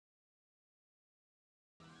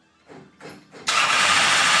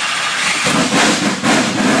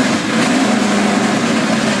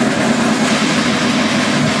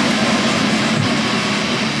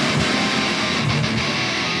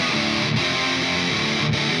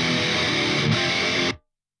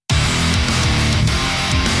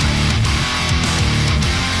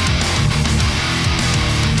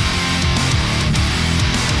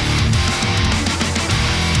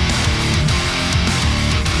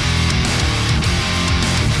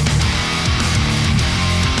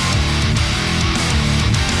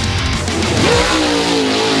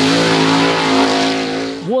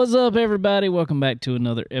up, everybody? Welcome back to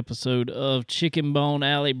another episode of Chicken Bone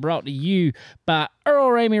Alley, brought to you by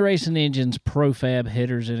Ramey Racing Engines, Profab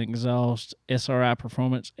Headers and Exhaust, SRI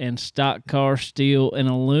Performance, and Stock Car Steel and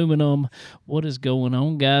Aluminum. What is going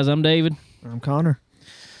on, guys? I'm David. I'm Connor.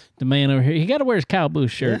 The man over here. He got to wear his Kyle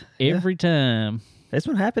Busch shirt every time. This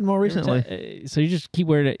one happened more recently. So you just keep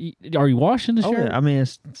wearing it. Are you washing the shirt? Yeah. I mean,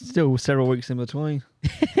 it's still several weeks in between.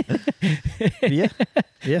 yeah.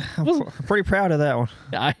 I'm pretty proud of that one.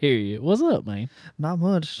 I hear you. What's up, man? Not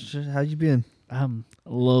much. How you been? I'm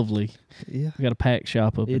lovely. Yeah. We got a pack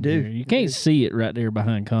shop up in do. here. You can't see it right there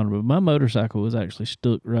behind Connor, but my motorcycle was actually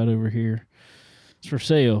stuck right over here. It's for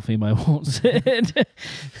sale if anybody wants it.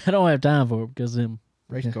 I don't have time for it because them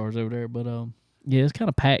race cars over there, but yeah, it's kind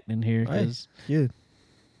of packed in here because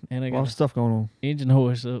and I got a lot of stuff going on. Engine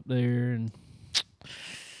hoist up there, and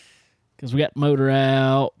because we got the motor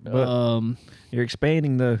out. But you're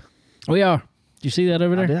expanding though. We are. Do you see that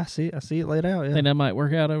over there? I see it laid out. Yeah. Think that might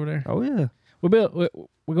work out over there. Oh yeah. We're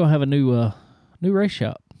gonna have a new race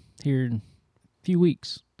shop here in a few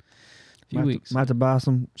weeks. Might have to buy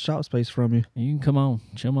some shop space from you. You can come on,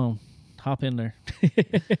 hop in there.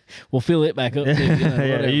 We'll fill it back up. Too,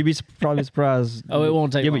 yeah, you'd probably surprised. Oh, it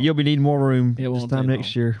won't take long. You'll be needing more room this time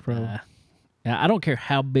next year, probably. I don't care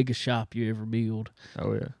how big a shop you ever build.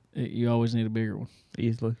 Oh yeah, you always need a bigger one.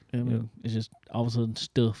 Easily. I mean, it's just all of a sudden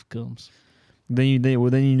stuff comes. Then you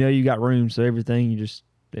know you got room, so everything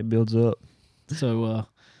it builds up. So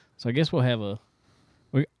I guess we'll have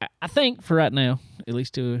I think for right now, at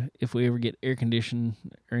least if we ever get air conditioning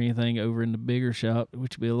or anything over in the bigger shop,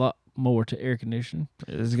 which would be a lot more to air conditioning.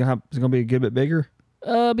 Is it gonna be a good bit bigger?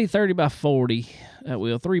 Be 30 by 40. That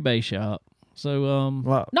will 3-bay shop. So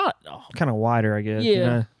not kind of wider, I guess.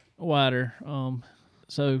 Yeah, wider.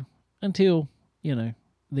 So until then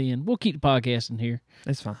we'll keep the podcast in here.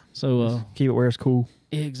 That's fine. So just keep it where it's cool.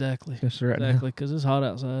 Exactly. Yes, right. Exactly, because it's hot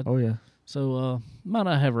outside. Oh yeah. So might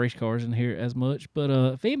not have race cars in here as much, but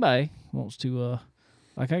if anybody wants to,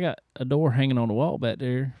 like I got a door hanging on the wall back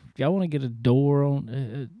there. If y'all want to get a door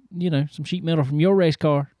on, some sheet metal from your race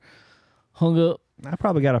car hung up. I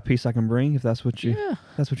probably got a piece I can bring if that's what you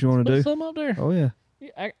want to do. Some up there. Oh yeah.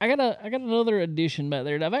 I got another addition back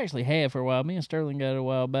there that I've actually had for a while. Me and Sterling got it a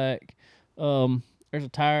while back. There's a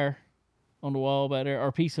tire on the wall back there, or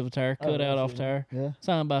a piece of a tire cut out off tire. Yeah.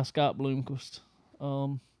 Signed by Scott Bloomquist.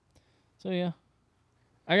 So yeah,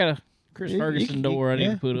 I got a Chris Ferguson door I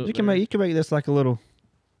need to put up. You can make this like a little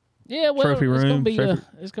trophy room. It's gonna be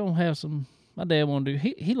it's gonna have some. My dad want to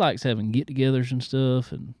do. He likes having get-togethers and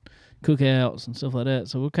stuff and cookouts and stuff like that.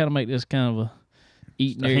 So we'll kind of make this kind of a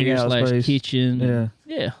eating area / kitchen.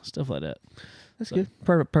 Yeah, stuff like that. That's good.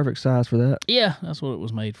 Perfect size for that. Yeah, that's what it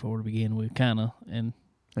was made for to begin with. And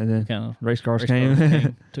then kind of race cars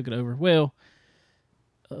came, took it over. Well,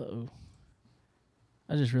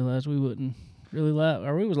 I just realized we wouldn't really live,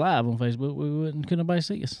 or we was live on Facebook. Couldn't nobody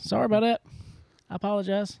see us. Sorry about that. I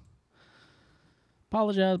apologize.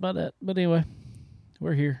 Apologize about that. But anyway,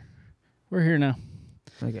 we're here. We're here now.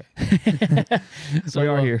 Okay. So we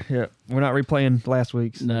are here. Yeah, we're not replaying last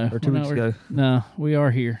week's or 2 weeks ago. No, we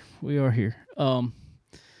are here. We are here.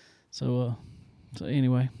 So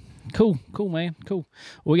anyway, cool, man, cool.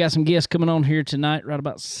 Well, we got some guests coming on here tonight, right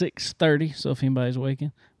about 6:30. So if anybody's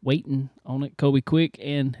waiting on it, Colby Quick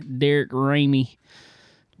and Derrick Ramey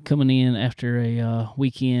coming in after a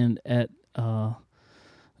weekend at something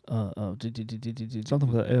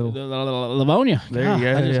with an L. Lavonia. There you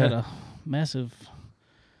go. I just had a massive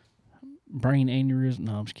brain aneurysm.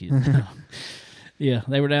 No, I'm just kidding. Yeah,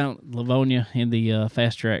 they were down at Lavonia in the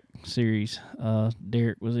Fast Track series.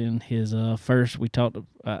 Derrick was in his first. We talked.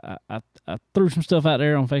 I threw some stuff out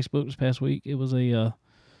there on Facebook this past week. It was a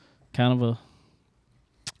kind of a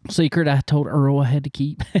secret I told Earl I had to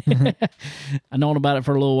keep. I known about it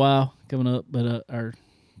for a little while coming up, but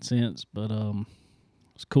since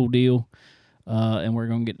it's a cool deal, and we're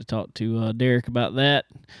gonna get to talk to Derrick about that.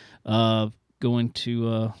 Going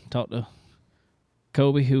to talk to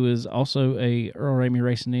Colby, who is also a ERRE Ramey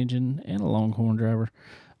Racing Engine and a Longhorn driver.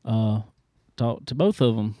 Talked to both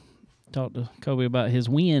of them. Talked to Colby about his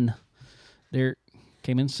win. Derrick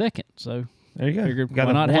came in second, so there you go. Figured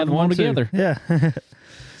why not have them on together? Yeah,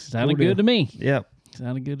 sounded good to me. Yep,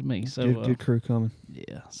 sounded good to me. So good crew coming.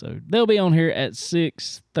 Yeah, so they'll be on here at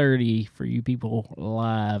 6:30 for you people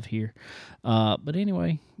live here. But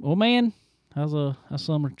anyway, well, man, how's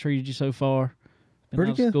summer treated you so far? Been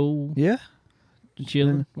pretty good. School, yeah.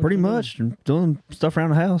 Chilling, pretty much. Doing stuff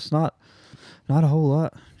around the house. Not a whole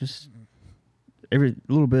lot. Just a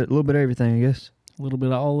little bit of everything, I guess. A little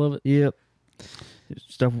bit of all of it. Yep.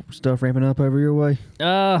 Stuff ramping up over your way.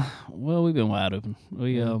 Well, we've been wide open.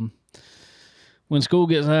 We when school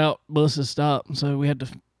gets out, buses stop, so we had to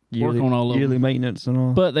work on all of yearly them. maintenance and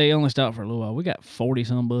all. But they only stopped for a little while. We got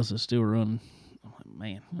 40-some buses still running. I'm like,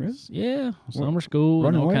 man, Really? yeah, summer school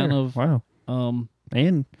and Running all kind where? of Wow.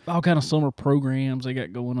 And all kind of summer programs they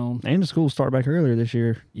got going on. the schools start back earlier this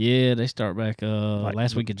year. Yeah, they start back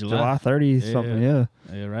last week of July. July 30th, something, yeah.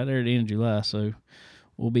 Yeah, right there at the end of July. So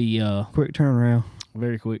we'll be Quick turnaround.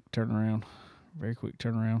 very quick turnaround.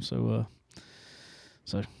 So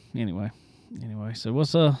anyway, so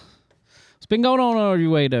what's been going on your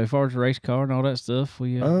way though, as far as the race car and all that stuff?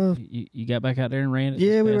 We you got back out there and ran it?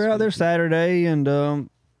 Yeah, we were out there Saturday, and I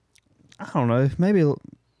don't know, maybe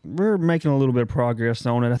we're making a little bit of progress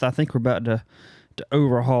on it. I think we're about to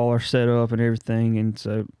overhaul our setup and everything, and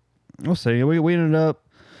so we'll see. We ended up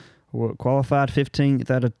qualified 15th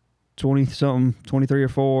out of 20-something, 23 or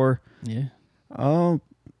 4. Yeah.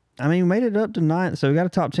 I mean, we made it up to 9th, so we got a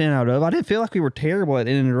top 10 out of. I didn't feel like we were terrible at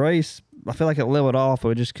the end of the race. I feel like it leveled off, but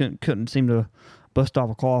we just couldn't seem to bust off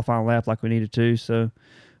a qualifying lap like we needed to. So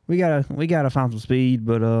we gotta find some speed,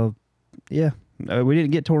 but yeah. We didn't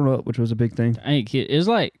get torn up, which was a big thing. I ain't kidding. It was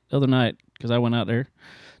like the other night, because I went out there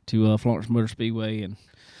to Florence Motor Speedway and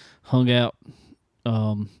hung out.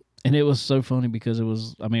 And it was so funny because it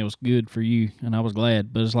was good for you, and I was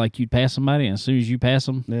glad. But it's like you'd pass somebody, and as soon as you pass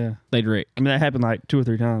them, yeah, they'd wreck. I mean, that happened like 2 or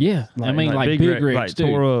 3 times. Yeah. Like big wrecks, like too.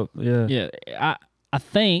 tore up. Yeah. Yeah. I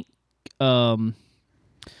think other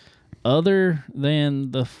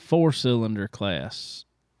than the 4-cylinder class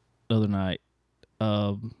the other night,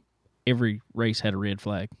 every race had a red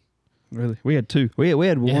flag. Really? We had 2. We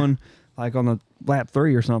had one like on the lap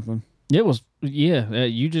 3 or something. It was,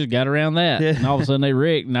 you just got around that, and all of a sudden they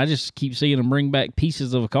wrecked, and I just keep seeing them bring back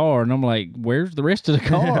pieces of a car, and I'm like, where's the rest of the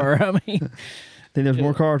car? I mean, I think there's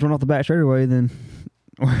more cars running off the back straightaway than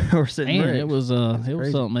we're sitting man, wrecked. it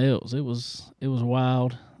was something else. It was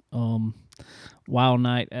wild, wild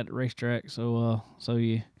night at the racetrack. So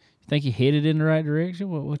you think you headed in the right direction?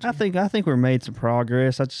 What I think we made some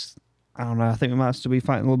progress. I don't know. I think we might still be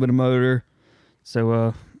fighting a little bit of motor,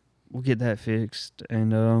 so we'll get that fixed.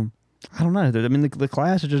 And I don't know. I mean, the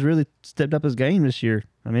class has just really stepped up his game this year.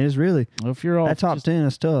 I mean, it's really if you're off that top 10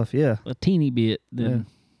 is tough. Yeah, a teeny bit, then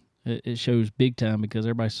it shows big time because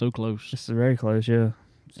everybody's so close. It's very close. Yeah.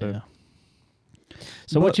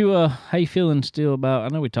 So what you how you feeling still about? I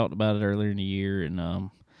know we talked about it earlier in the year, and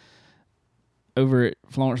over at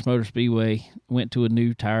Florence Motor Speedway, went to a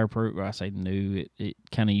new tire program. I say new. It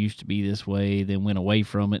kind of used to be this way, then went away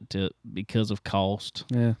from it because of cost.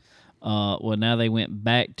 Yeah. Well, now they went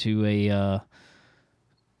back to a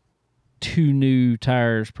 2 new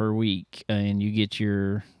tires per week, and you get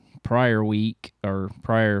your prior week or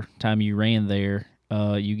prior time you ran there.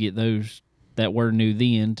 You get those that were new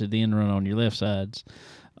then to then run on your left sides.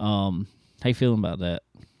 How you feeling about that?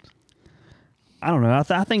 I don't know.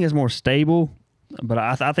 I think it's more stable, but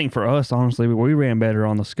I think for us, honestly, we ran better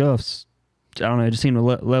on the scuffs. I don't know. It just seemed to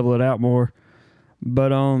level it out more.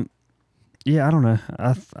 But yeah, I don't know.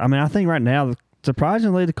 I mean, I think right now,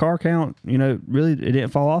 surprisingly, the car count, really it didn't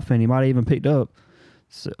fall off any. Might have even picked up.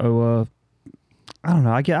 So I don't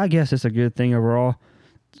know. I guess it's a good thing overall.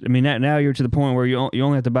 I mean, now you're to the point where you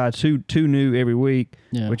only have to buy two new every week,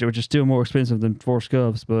 which is still more expensive than 4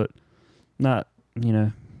 scuffs, but not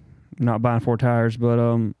buying 4 tires. But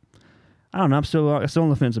I don't know. I'm still on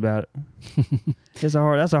the fence about it. That's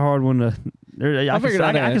a hard one to. I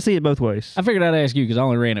can see it both ways. I figured I'd ask you because I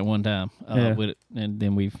only ran it one time with it, and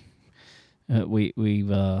then we've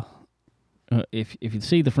if you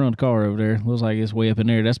see the front car over there, it looks like it's way up in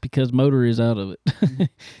there. That's because motor is out of it.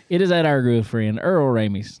 It is at our good friend Earl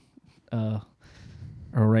Ramey's. Earl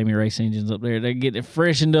Ramey Race Engines up there. They get it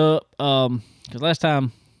freshened up. Because last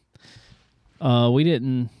time we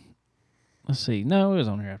didn't. Let's see. No, it was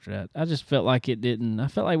on here after that. I just felt like it didn't. I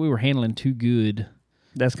felt like we were handling too good.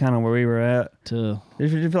 That's kind of where we were at. I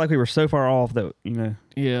feel like we were so far off that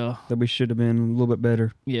that we should have been a little bit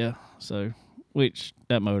better. Yeah. So, which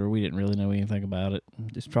that motor we didn't really know anything about it.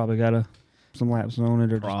 Just probably got some laps on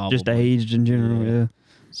it, or just aged in general. Yeah.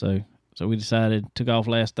 So we decided, took off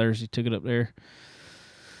last Thursday, took it up there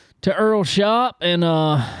to Earl's shop, and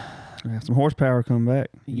some horsepower coming back.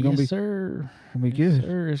 Yes, sir. Gonna be good.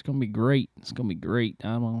 Sir, it's gonna be great. It's gonna be great.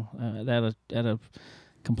 I'm on that'll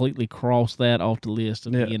completely cross that off the list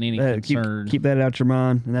of being any concern. Keep that out your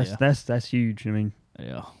mind, and that's huge. I mean,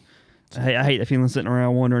 yeah. I hate the feeling sitting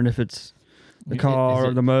around wondering if it's the car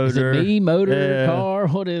or the motor. Is it me, motor, car?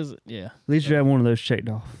 What is it? Yeah. At least you have one of those checked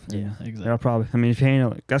off. Yeah, exactly. That'll probably. I mean, if you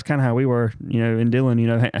handle it, that's kind of how we were. In Dillon,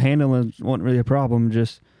 handling wasn't really a problem.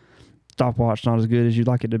 Just stopwatch not as good as you'd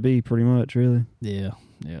like it to be. Pretty much, really. Yeah.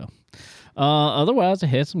 Otherwise, I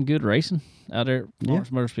had some good racing. out there at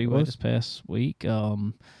Lawrence Motor Speedway this past week.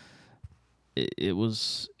 It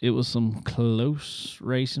was some close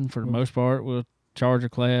racing for the most part with Charger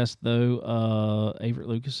class, though. Averett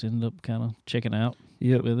Lucas ended up kind of checking out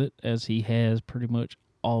with it, as he has pretty much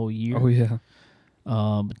all year. Oh, yeah.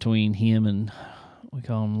 Between him and, we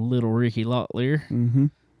call him Little Ricky Locklear. Mm-hmm.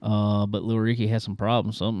 But Little Ricky had some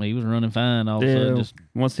problems. Something he was running fine. All of a sudden, just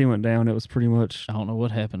once he went down, it was pretty much. I don't know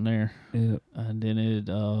what happened there. Yeah. And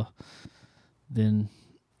then then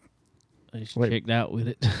they checked out with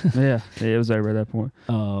it. yeah, it was over at that point.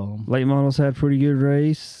 Late models had a pretty good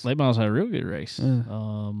race. Late models had a real good race.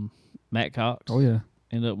 Yeah. Matt Cox. Oh yeah.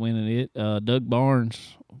 Ended up winning it. Doug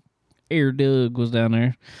Barnes, Air Doug was down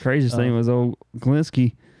there. Craziest thing was old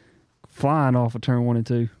Glinsky flying off of turn 1 and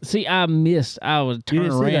 2. See, I was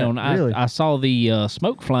turning around. Really? I saw the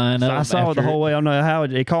smoke flying up. I saw it the whole way. I don't know how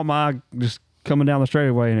it caught my eye just coming down the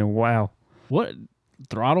straightaway, and then wow. What,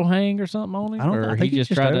 throttle hang or something on him? I think he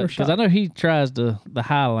just tried to, because I know he tries the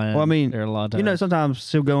high line. Well, I mean, there a lot of times. You know,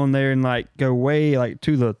 sometimes he'll go in there and like go way like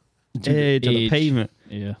to the edge of the pavement.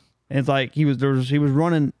 Yeah. And it's like he was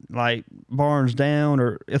running like Barnes down,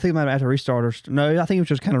 or I think he might have had to restart. I think he was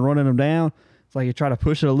just kind of running him down. It's like he tried to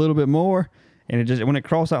push it a little bit more, and it just, when it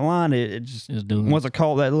crossed that line, it just once it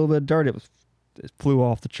caught that little bit of dirt, it flew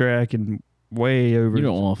off the track and way over. You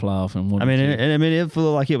don't want to fly off in one. It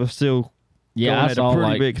felt like it was still going I at saw a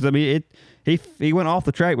pretty big, because I mean he went off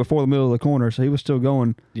the track before the middle of the corner, so he was still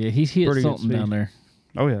going. Yeah, he's hit something down there.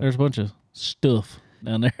 Oh yeah, there's a bunch of stuff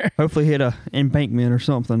down there. Hopefully hit a embankment or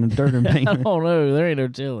something, a dirt embankment. I don't know. There ain't no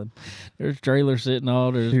telling. There's trailers sitting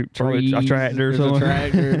all. There's trees. A tractor. There's a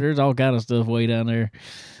tractor. There's all kind of stuff way down there.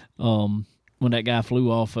 When that guy flew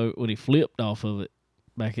off, when he flipped off of it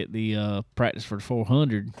back at the practice for the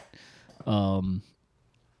 400,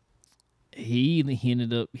 he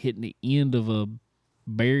ended up hitting the end of a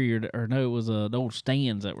barrier, or no, it was the old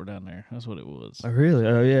stands that were down there. That's what it was. Oh really?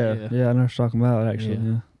 Oh yeah. I know what you're talking about, actually.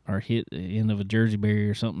 Yeah. Or hit the end of a Jersey barrier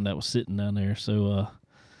or something that was sitting down there. So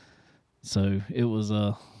it was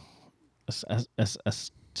a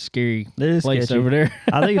scary place sketchy over there.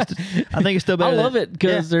 I think it's still better. I love it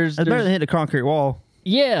because it's better than hitting a concrete wall.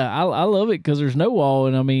 Yeah, I love it because there's no wall,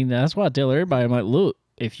 and I mean that's why I tell everybody, I'm like, look,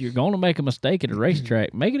 if you're going to make a mistake at a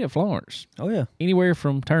racetrack, make it at Florence. Oh yeah, anywhere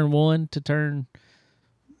from turn 1 to turn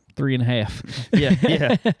 3.5.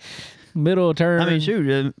 Yeah. Middle of turn. I mean,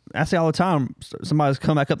 shoot, I see all the time somebody's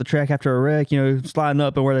come back up the track after a wreck, sliding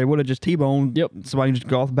up, and where they would have just T-boned. Yep. Somebody can just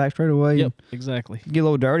go off the back straight away. Yep, exactly. Get a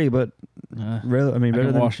little dirty, but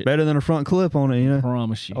better than a front clip on it, I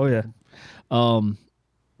promise you. Oh yeah.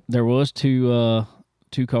 There was two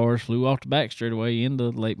cars flew off the back straight away into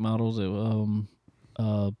late models.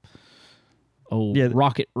 It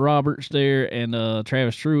Rocket Roberts there and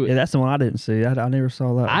Travis Truitt. Yeah, that's the one I didn't see. I never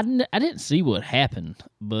saw that. I didn't see what happened,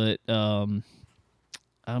 but I'm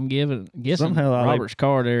guessing somehow Roberts'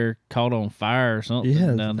 car there caught on fire or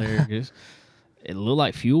something down there. It looked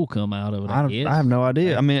like fuel come out of it, I guess. I have no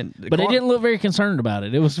idea. I mean, but they didn't look very concerned about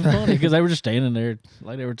it. It was funny because they were just standing there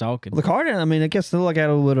like they were talking. The car didn't. I mean, I guess it looked like it had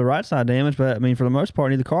a little bit of right side damage, but I mean, for the most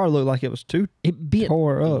part, the car looked like it was tore up.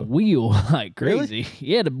 The wheel like crazy. Really?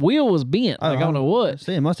 Yeah, the wheel was bent. I don't know what.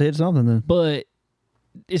 See, it must have hit something then. But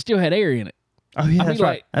it still had air in it. Oh yeah, that's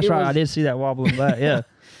right. That's right. I did see that wobbling back. Yeah.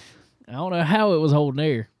 I don't know how it was holding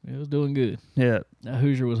air. It was doing good. Yeah. That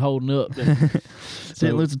Hoosier was holding up.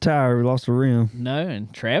 Didn't lose the tire. We lost the rim. No,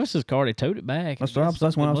 and Travis's car, they towed it back. That's what I was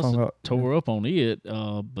talking about. Tore up on it,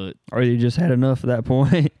 but... Or you just had enough at that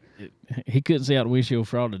point. He couldn't see out the windshield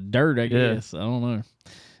for all the dirt, I guess. I don't know.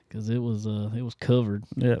 Because it was covered.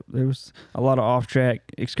 Yeah, there was a lot of off-track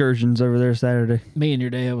excursions over there Saturday. Me and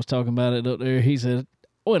your dad was talking about it up there. He said...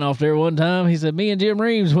 went off there one time. He said, me and Jim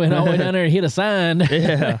Reeves went all the way down there and hit a sign.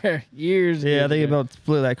 Yeah. Years ago. Yeah, I think about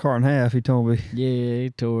split that car in half, he told me. Yeah, he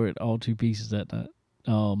tore it all to pieces that night.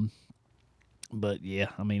 But yeah,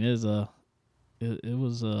 I mean, it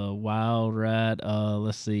was a wild ride.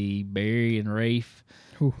 Let's see, Barry and Rafe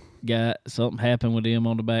got something happened with them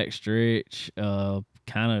on the back stretch,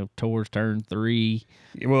 kind of towards turn 3.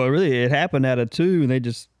 Well, it happened out of 2, and they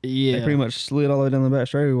pretty much slid all the way down the back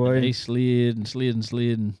straightaway. They slid and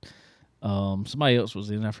somebody else was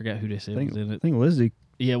in. I forgot who they said was in it. I think Lizzie.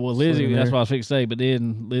 Yeah, well, Lizzie, that's what I was fixing to say. But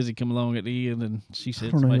then Lizzie come along at the end, and she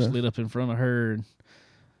said somebody slid up in front of her. And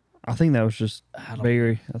I think that was just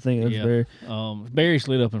Barry. I think it was Barry. Barry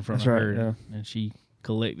slid up in front of her, and she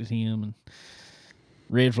collected him. And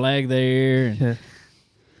red flag there. And, yeah.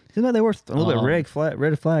 Seems like they were a little bit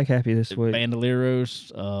red flag happy this week.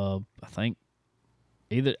 Bandoleros, I think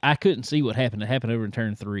Either I couldn't see what happened. It happened over in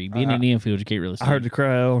turn 3. Being in the infield, you can't really see. I heard the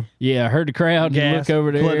crowd. Yeah, I heard the crowd. And you look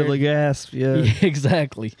over there. Collectively gasp. Yeah,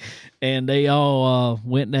 exactly. And they all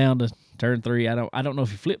went down to turn 3. I don't know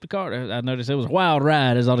if you flipped the car. I noticed it was a wild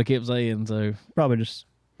ride, is all they kept saying. So probably just.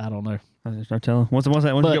 I don't know. There's no telling. Once you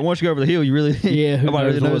go over the hill, you really who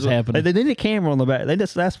nobody knows really what's happening. They need a camera on the back.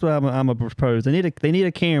 That's what I'm a propose. They need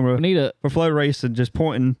a camera. For flow racing, just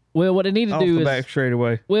pointing. Well, what they need to do is back straight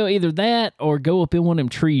away. Well, either that or go up in one of them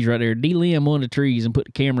trees right there, delimb one of the trees, and put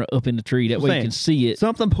the camera up in the tree. That way you can see it.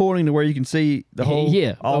 Something pointing to where you can see the whole.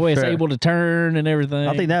 Yeah, the way it's able to turn and everything.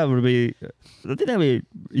 I think that'd be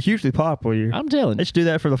hugely popular. I'm telling you, they should do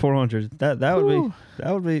that for the 400s. That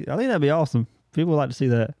would be. I think that'd be awesome. People would like to see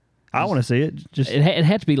that. I want to see it. It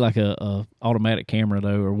had to be like a automatic camera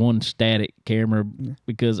though, or one static camera,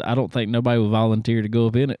 because I don't think nobody would volunteer to go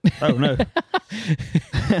up in it. Oh no!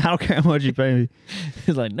 I don't care how much you pay me.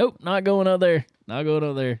 It's like, nope, not going up there. Not going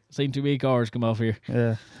up there. Seen too many cars come off here.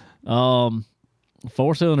 Yeah.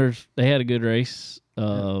 4 cylinders. They had a good race.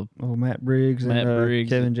 Matt Briggs,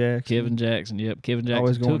 Kevin Jackson. Yep, Kevin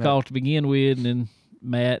Jackson took off to begin with, and then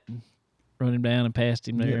Matt run him down and passed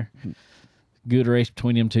him there. Yeah. Good race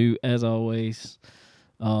between them two, as always.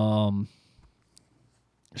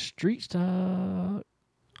 Street stock. I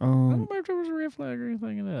don't remember if there was a red flag or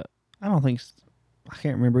anything in that. I don't think. I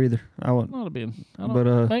can't remember either. I wouldn't. Not have been.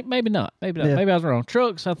 Maybe not. Maybe not. Yeah. Maybe I was wrong.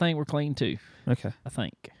 Trucks, I think, were clean too. Okay. I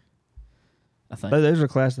think. Those are a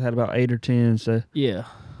class that had about 8 or 10. So yeah.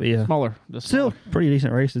 But yeah. Smaller. Still pretty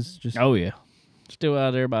decent races. Oh yeah. Still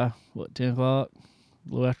out there by 10 o'clock,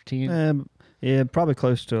 a little after 10. Yeah, probably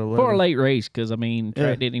close to 11. For a late race, because,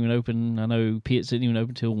 track didn't even open. I know pits didn't even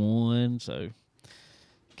open till 1, so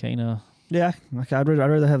kind of. Yeah, I'd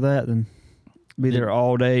rather have that than be there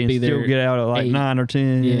all day and still get out at like 8, 9 or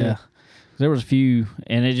 10. Yeah. There was a few,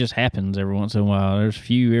 and it just happens every once in a while. There's a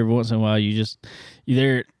few every once in a while. You're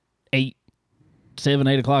there at 7,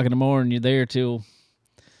 8 o'clock in the morning. You're there till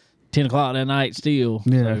 10 o'clock that night still.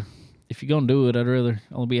 Yeah. So, if you're going to do it, I'd rather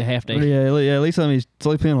only be a half day. Yeah, at least let me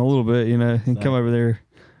sleep in a little bit, and come over there.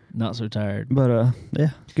 Not so tired. But,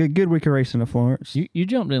 good week of racing at Florence. You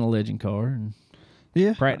jumped in a legend car and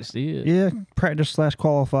practiced it. Yeah,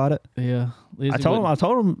 practiced/qualified it. Yeah. I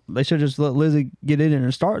told them they should just let Lizzie get in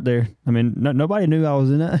and start there. Nobody knew I was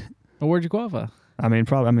in that. Well, where'd you qualify?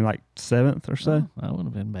 Probably like 7th or so. Oh, that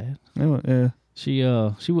wouldn't have been bad. Yeah. She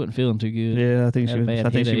wasn't feeling too good. Yeah, I think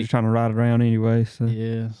she was trying to ride it around anyway. So.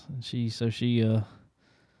 Yeah, she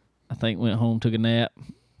I think went home, took a nap,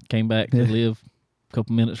 came back to live a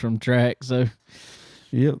couple minutes from the track. So,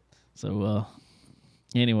 yep. So,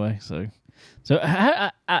 anyway, so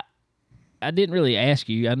I didn't really ask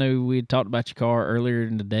you. I know we had talked about your car earlier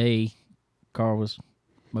in the day. Car was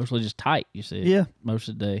mostly just tight. You said, most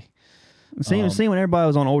of the day. Seeing when everybody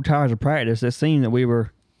was on old tires of practice, it seemed that we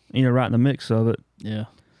were. Right in the mix of it. Yeah.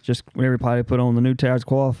 Just when everybody put on the new tires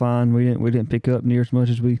qualifying, we didn't pick up near as much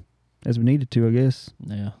as we needed to, I guess.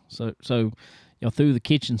 Yeah. So y'all threw the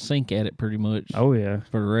kitchen sink at it pretty much. Oh yeah.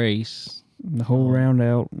 For the race. The whole round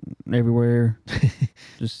out everywhere.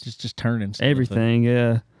 just turning stuff. Everything,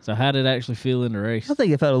 yeah. So how did it actually feel in the race? I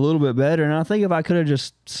think it felt a little bit better, and I think if I could have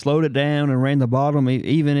just slowed it down and ran the bottom,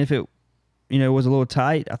 even if it was a little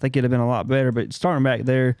tight, I think it'd have been a lot better. But starting back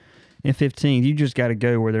there in 15, you just got to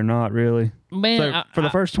go where they're not really. Man, so for the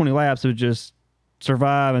first 20 laps, it was just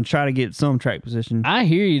survive and try to get some track position. I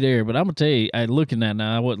hear you there, but I'm going to tell you, I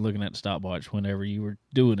wasn't looking at the stopwatch whenever you were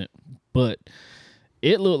doing it, but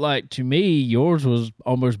it looked like to me yours was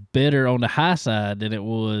almost better on the high side than it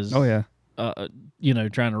was. Oh, yeah.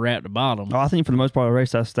 Trying to wrap the bottom. Oh, I think for the most part of the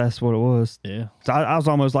race, that's what it was. Yeah. So I was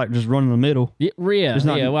almost like just running the middle. Yeah,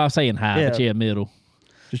 well, I was saying high, but middle.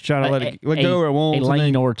 Just try to let it go where it wants. A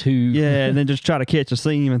lane or two. Yeah, and then just try to catch a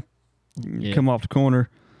seam and come off the corner.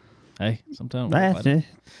 Hey, sometimes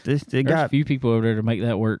there's a few people over there to make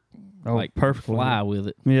that work. Perfectly. Fly with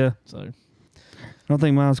it. Yeah. So I don't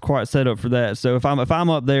think mine's quite set up for that. So if I'm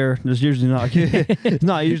up there, it's usually not. It's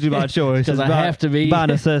not usually by choice. Because I have to be by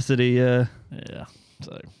necessity. Yeah. Yeah.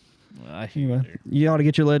 So you ought to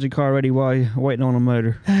get your legend car ready while you're waiting on a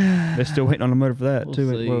motor. They're still waiting on a motor for that we'll too.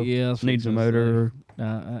 See. Well, yeah, needs a motor.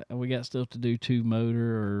 We got stuff to do to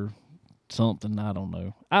motor or something. I don't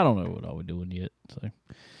know what all we're doing yet. So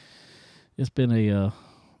it's been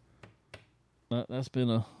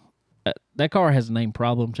that car has a name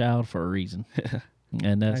Problem Child for a reason.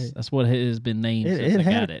 And that's what it has been named since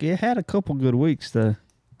I got it. It had a couple good weeks though.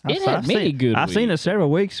 I've seen it several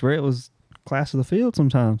weeks where it was class of the field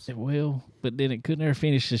sometimes. It will, but then it couldn't ever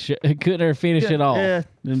finish it couldn't ever finish it all. Yeah,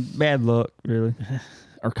 bad luck, really.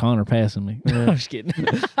 or Connor passing me. Yeah. I'm just kidding.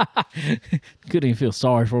 Couldn't even feel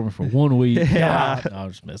sorry for me for 1 week. Yeah. God, no,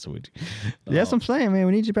 I'm just messing with you. That's what I'm saying, man.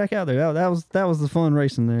 We need you back out there. That was the fun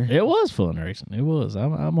racing there. It was fun racing. It was.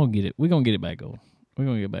 I'm gonna get it. We're gonna get it back going. We're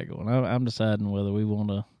gonna get it back going. I'm deciding whether we want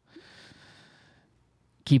to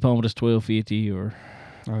keep on with this 1250 or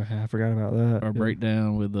Okay, I forgot about that. or break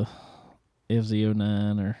down with the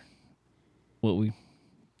FZ09 or what we.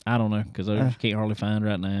 I don't know because you can't hardly find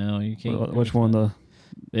right now. You can't. Which one? The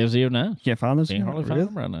FZ09. you can't find this? Can't hardly find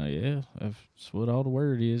them right now. Yeah, that's what all the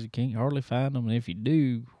word is. You can't hardly find them, and if you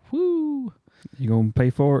do, whoo, You gonna pay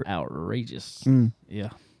for it? outrageous. Yeah.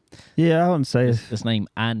 Yeah, I wouldn't say This name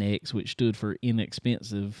INEX, which stood for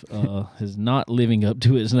inexpensive, is not living up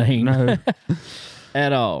to its name. No.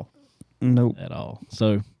 At all. Nope. At all.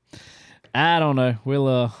 So I don't know.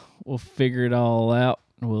 We'll figure it all out.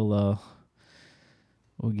 We'll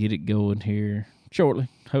get it going here shortly.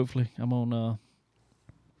 Hopefully. I'm on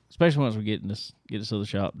especially once we get this other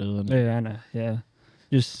shop done. Yeah, I know. Yeah,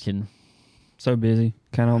 just Can so busy,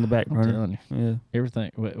 kind of on the back I'm burner. telling you. Yeah.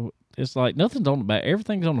 Everything it's like nothing's on the back.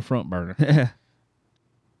 Everything's on the front burner. Yeah.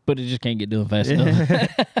 But it just can't get done fast enough.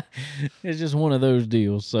 It's just one of those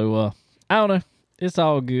deals. So I don't know. It's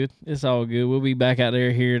all good. It's all good. We'll be back out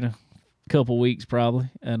there here in a couple weeks probably.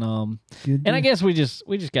 And Good and I deal. guess we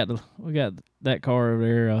got that car over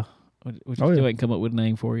there. We still ain't come up with a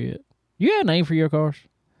name for it yet. You got a name for your cars?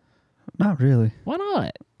 Not really. Why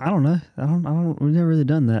not? I don't know. I don't. We've never really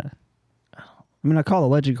done that. I mean, I call the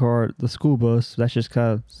legend car the school bus. That's just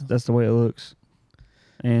that's the way it looks.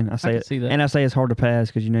 And I say can see that. And I say it's hard to pass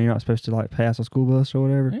because you're not supposed to like pass a school bus or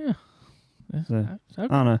whatever. Yeah. So, Okay. I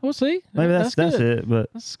don't know. We'll see. Maybe that's good. it. But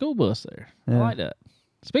That's a school bus there. I Yeah. like that.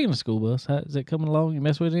 Speaking of school bus, is it coming along? You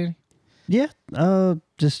mess with it any? yeah,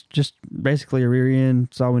 just basically a rear end.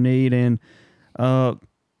 That's all we need, and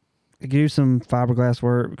do some fiberglass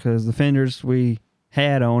work because the fenders we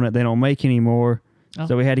had on it they don't make anymore. Oh.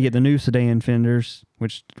 So we had to get the new sedan fenders,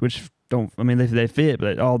 which don't. I mean they fit,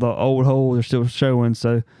 but all the old holes are still showing.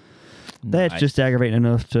 So that's Nice. just aggravating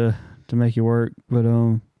enough to make it work. But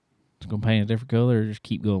It's gonna paint a different color or just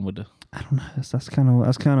keep going with the. I don't know. That's kind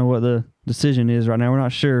of what the decision is right now. We're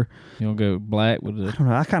not sure. You gonna go black with the. I don't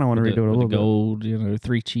know. I kind of want to with redo it a with little the gold,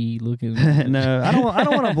 3-chi looking. bit. No, I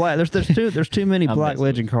don't want a black. There's too many I'm black messing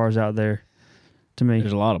legend cars out there. To me,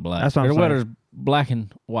 There's a lot of black. That's what I'm saying. There's black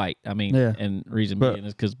and white. I mean, Yeah. and reason But- being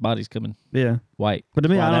is because body's coming yeah. white. But to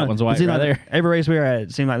me, That's why I that don't one's know. white It seemed right like there. every race we were at,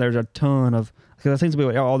 it seemed like there's a ton of because it seems to be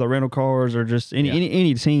like all the rental cars or just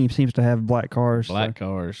any team seems to have black cars. Black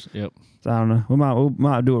cars. Yep. So I don't know. We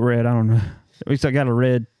might do it red. I don't know. We still got a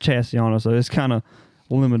red chassis on us, so it's kind of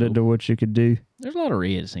limited to what you could do. There's a lot of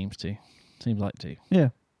red. It seems like too. Yeah.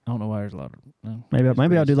 I don't know why there's a lot of. No, Maybe it's I'll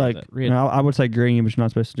do red like stuff, that red. I would say green, but you're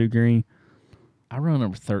not supposed to do green. I run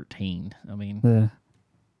number 13. I mean, Yeah.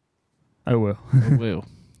 Oh well. oh, well,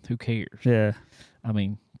 who cares? Yeah. I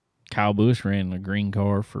mean, Kyle Busch ran a green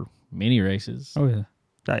car for many races. Oh yeah.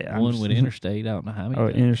 I'm One just- with Interstate. I don't know how many. Oh,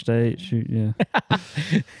 times. interstate. Shoot. Yeah.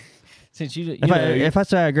 Since you If I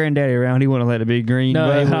saw a granddaddy around, he wouldn't let it be green. no,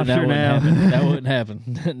 but that I'm sure wouldn't now. happen. That wouldn't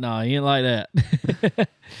happen. No, he ain't like that.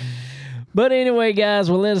 But anyway,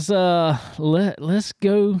 guys, well let's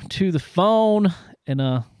go to the phone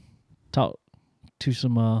and talk to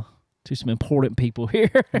some important people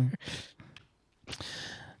here.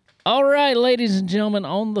 All right, ladies and gentlemen,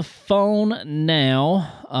 on the phone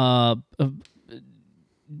now.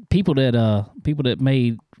 People that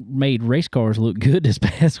made race cars look good this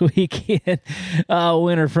past weekend.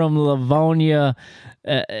 Winner from Lavonia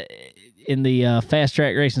in the Fast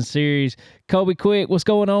Track Racing Series. Colby, quick, what's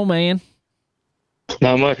going on, man?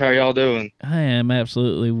 Not much. How y'all doing? I am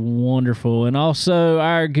absolutely wonderful. And also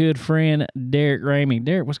our good friend, Derrick Ramey.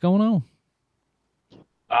 Derrick, what's going on?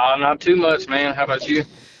 Not too much, man. How about you?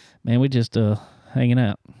 Man, we just hanging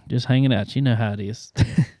out. Just hanging out. You know how it is.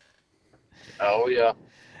 Oh, yeah.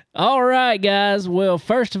 All right, guys. Well,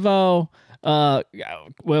 first of all,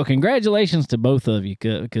 congratulations to both of you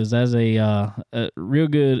because that's a real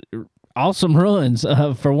good, awesome runs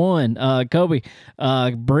for one. Colby,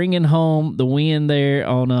 bringing home the win there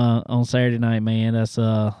on Saturday night, man.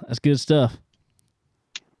 That's good stuff.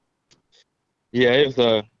 Yeah, it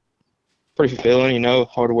was pretty fulfilling,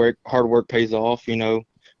 hard work pays off,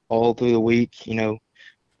 all through the week,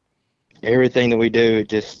 everything that we do, it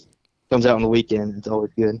just comes out on the weekend. It's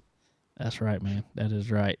always good. That's right, man. That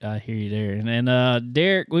is right. I hear you there. And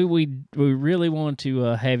Derrick, we really want to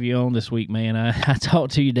have you on this week, man. I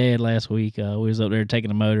talked to your dad last week. We was up there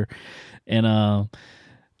taking a motor, and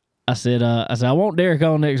I said I want Derrick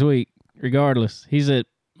on next week, regardless. He said,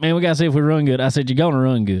 man, we got to see if we run good. I said, you're going to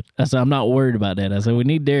run good. I said, I'm not worried about that. I said, we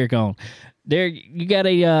need Derrick on. Derrick, you got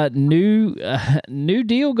a new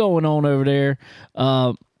deal going on over there.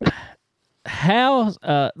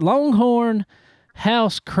 Longhorn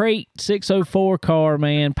House Crate 604 car,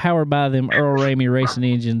 man, powered by them ERRE Ramey racing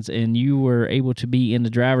engines, and you were able to be in the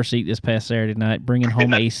driver's seat this past Saturday night, bringing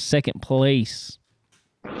home a second place.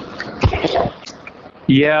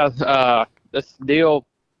 Yeah, this deal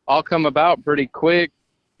all come about pretty quick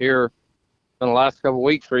here in the last couple of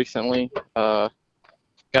weeks recently. Got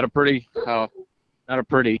a pretty,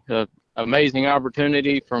 amazing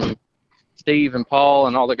opportunity from Steve and Paul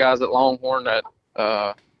and all the guys at Longhorn that,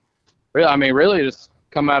 really just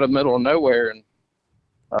come out of the middle of nowhere, and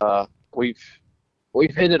we've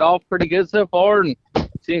hit it off pretty good so far, and it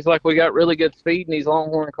seems like we got really good speed in these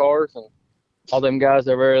Longhorn cars, and all them guys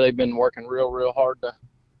over there, they've been working real hard to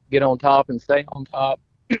get on top and stay on top.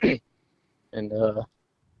 And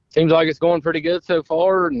seems like it's going pretty good so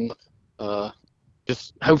far, and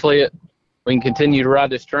just hopefully we can continue to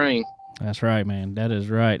ride this train. That's right, man. That is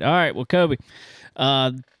right. All right, well, Colby,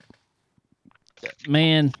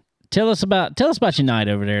 man, tell us about your night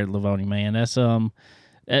over there at Lavonia, man. That's to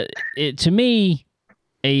me,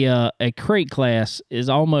 a crate class is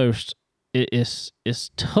almost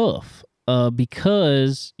it's tough.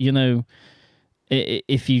 Because,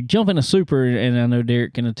 if you jump in a super, and I know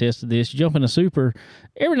Derrick can attest to this, you jump in a super,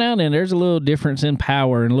 every now and then there's a little difference in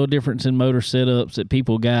power and a little difference in motor setups that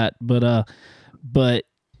people got. But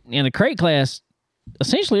in a crate class,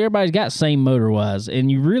 essentially everybody's got same motor-wise, and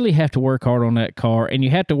you really have to work hard on that car, and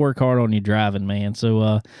you have to work hard on your driving, man.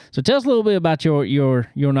 So tell us a little bit about your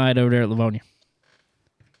night over there at Lavonia.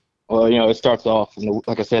 Well, it starts off,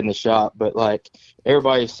 like I said, in the shop, but like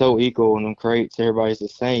everybody's so equal in them crates. Everybody's the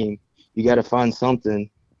same. You got to find something,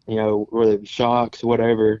 whether it be shocks,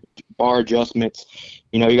 whatever, bar adjustments.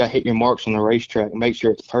 You got to hit your marks on the racetrack and make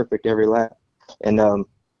sure it's perfect every lap. And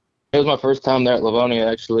it was my first time there at Lavonia,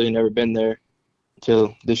 actually. Never been there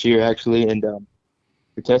until this year, actually. And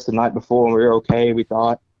we tested the night before, and we were okay, we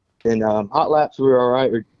thought. Then hot laps, we were all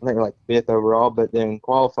right. I think we're like 5th overall. But then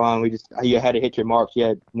qualifying, you had to hit your marks. You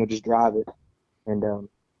had just drive it. And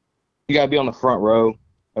you got to be on the front row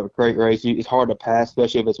of a crate race. It's hard to pass,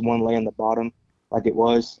 especially if it's one lane at the bottom like it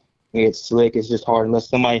was. And it's slick. It's just hard unless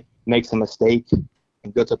somebody makes a mistake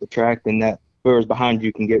and goes up the track. Then that whoever's behind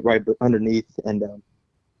you can get right underneath and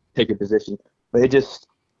take your position. But it just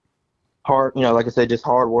hard, like I said, just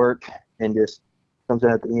hard work and just comes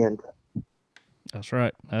in at the end. That's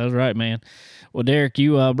right. That was right, man. Well, Derrick,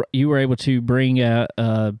 you were able to bring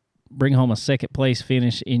home a second place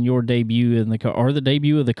finish in your debut in the car, or the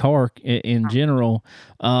debut of the car in general.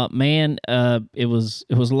 Man, it was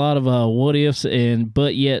a lot of what ifs,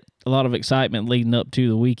 but yet a lot of excitement leading up to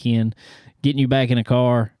the weekend, getting you back in a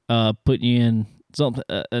car, putting you in something,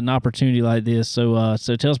 an opportunity like this. So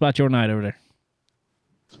tell us about your night over there.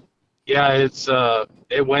 Yeah,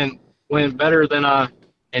 it went better than I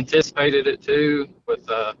anticipated it to, with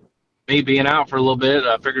me being out for a little bit.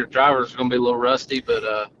 I figured the drivers were going to be a little rusty,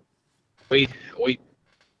 but we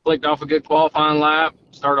flicked off a good qualifying lap,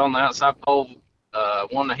 started on the outside pole,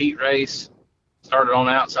 won the heat race, started on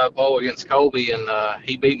the outside pole against Colby, and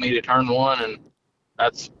he beat me to turn 1, and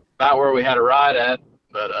that's about where we had a ride at.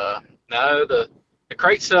 But no, the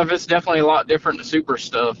crate stuff is definitely a lot different than the super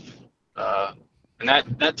stuff, and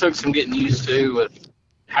that took some getting used to, with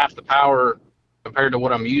half the power compared to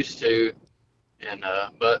what I'm used to. And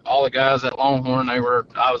but all the guys at Longhorn, I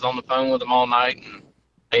was on the phone with them all night, and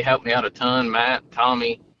they helped me out a ton. Matt,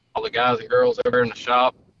 Tommy, all the guys and girls over in the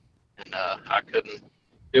shop, and I couldn't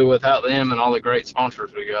do it without them and all the great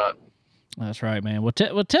sponsors we got. That's right, man. Well,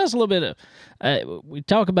 tell us a little bit. We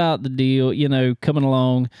talk about the deal, coming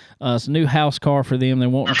along. It's a new house car for them. They're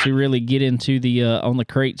wanting to really get into the on the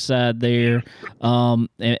crate side there. And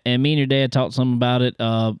me and your dad talked some about it.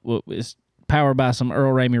 It's powered by some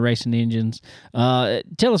ERRE Ramey racing engines.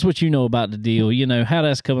 Tell us what you know about the deal. How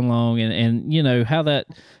that's coming along, and how that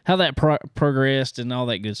progressed and all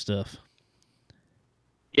that good stuff.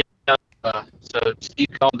 Yeah. So Steve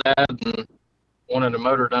called Dad and wanted a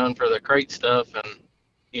motor done for the crate stuff, and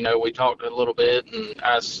we talked a little bit, and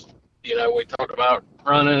we talked about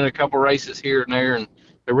running a couple races here and there, and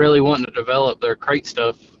they're really wanting to develop their crate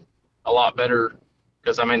stuff a lot better,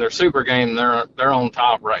 because their super game, they're on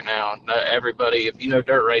top right now. Everybody, if you know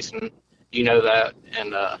dirt racing, you know that,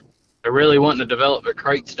 and they're really wanting to develop their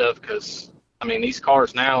crate stuff, because these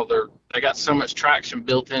cars now, they got so much traction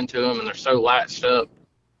built into them, and they're so latched up,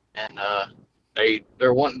 and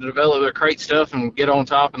they're wanting to develop their crate stuff and get on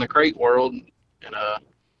top in the crate world. And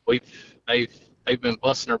they've they've been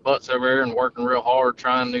busting their butts over there and working real hard,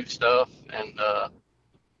 trying new stuff, and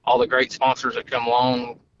all the great sponsors that come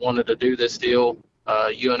along wanted to do this deal.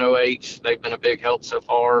 UNOH, they've been a big help so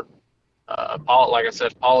far. Paul, like I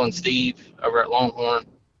said, Paul and Steve over at Longhorn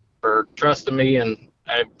for trusting me and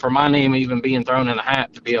for my name even being thrown in a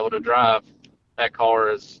hat to be able to drive that car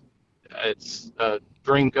it's a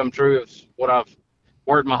dream come true. It's what I've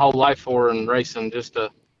worked my whole life for in racing, just to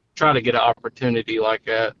try to get an opportunity like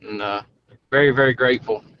that, and very, very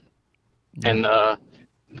grateful. And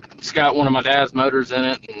it's got one of my dad's motors in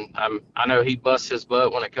it, and I know he busts his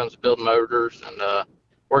butt when it comes to building motors, and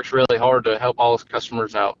works really hard to help all his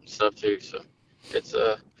customers out and stuff too. So it's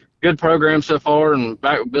a good program so far. And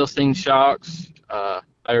back with Bilstein Shocks,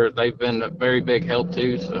 they've been a very big help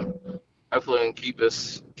too. So hopefully we can keep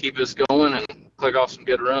us going and click off some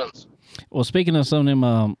good runs. Well, speaking of some of them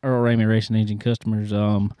Earl Ramey Racing Engine customers,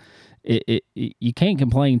 you can't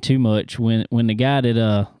complain too much when the guy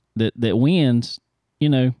that wins,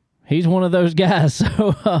 he's one of those guys.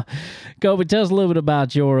 So, Colby, tell us a little bit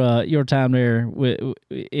about your time there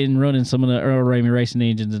in running some of the Earl Ramey Racing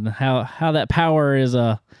Engines and how that power is.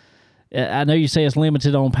 I know you say it's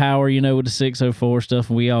limited on power, with the 604 stuff,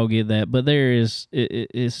 and we all get that. But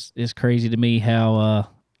it's crazy to me how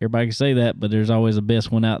everybody can say that, but there's always the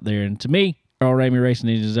best one out there. And to me, Earl Ramey Racing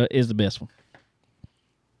Engines is the best one.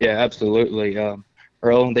 Yeah, absolutely.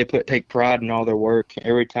 Earl, they take pride in all their work.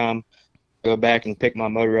 Every time I go back and pick my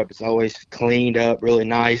motor up, it's always cleaned up, really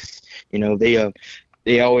nice.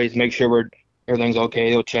 They always make sure everything's okay.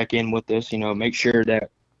 They'll check in with us, make sure that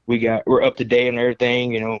we're up to date on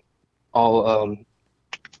everything, all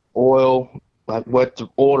oil, like what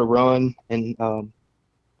oil to run, and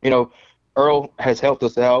Earl has helped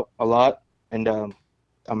us out a lot, and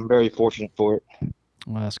I'm very fortunate for it.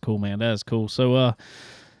 Well, that's cool, man. That's cool. So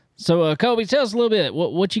Colby, tell us a little bit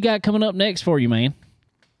what you got coming up next for you, man.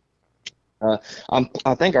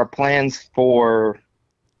 I think our plans for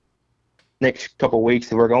next couple of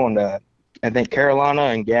weeks, we're going to, I think, Carolina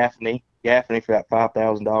and Gaffney for that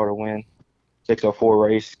 $5,000 win. 604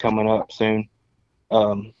 race coming up soon.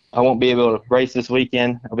 I won't be able to race this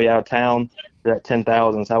weekend. I'll be out of town for that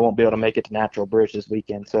 10,000, so I won't be able to make it to Natural Bridge this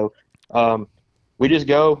weekend. So we just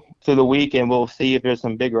go through the week and we'll see if there's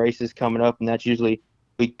some big races coming up, and that's usually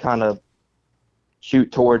we kind of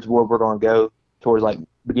shoot towards where we're going to go towards like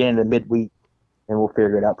beginning of midweek, and we'll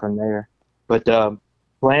figure it out from there. But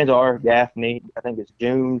plans are Gaffney. I think it's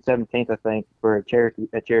June 17th. I think for Cherokee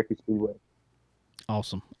Speedway.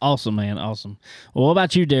 Awesome, man, awesome. Well, what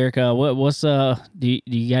about you, Derrick? What's do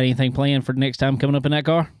you got anything planned for the next time coming up in that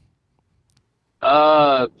car?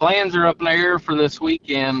 Plans are up in the air for this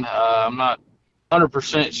weekend. I'm not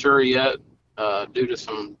 100% sure yet due to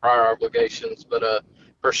some prior obligations, but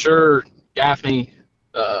for sure Gaffney,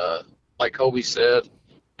 like Colby said,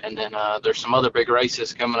 and then there's some other big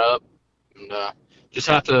races coming up, and just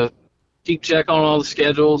have to keep check on all the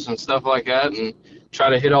schedules and stuff like that, and try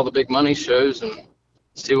to hit all the big money shows and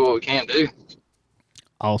see what we can do.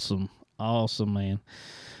 Awesome, man.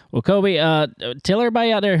 Well, Colby, tell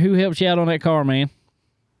everybody out there who helps you out on that car, man.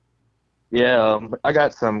 Yeah, I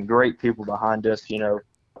got some great people behind us. It's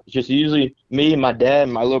just usually me and my dad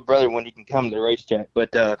and my little brother when he can come to the racetrack.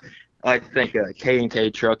 But I like to thank K&K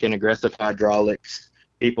Truck and Aggressive Hydraulics,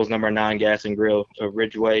 People's Number 9 Gas and Grill of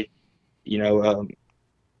Ridgeway.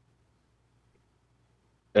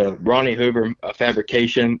 Ronnie Hoover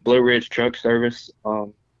Fabrication, Blue Ridge Truck Service,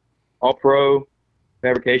 All Pro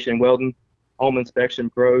Fabrication Welding, Home Inspection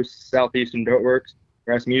Pros, Southeastern Dirtworks,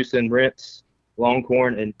 Rasmussen Rents,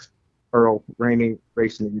 Longhorn, and Earl Ramey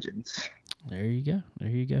Racing Engines. There you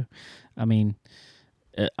go. I mean,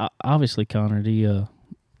 obviously, Connor, the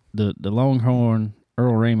Longhorn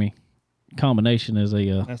Earl Ramey combination is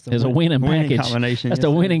a winning package. Combination. That's the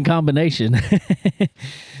winning combination.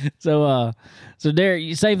 So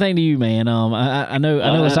Derrick, same thing to you, man. I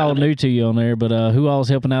know it's all new to you on there, but who all's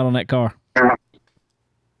helping out on that car?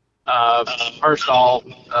 First off,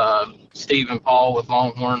 Steve and Paul with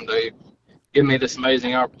Longhorn, they give me this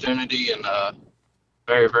amazing opportunity, and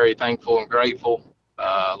very, very thankful and grateful.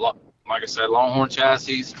 Like I said, Longhorn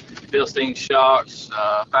Chassis, Bilstein Shocks,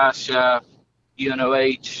 Fast Shaft,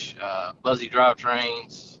 UNOH, Buzzy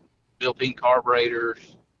Drivetrains, Bill Pink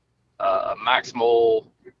Carburetors, Maximal,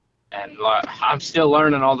 and I'm still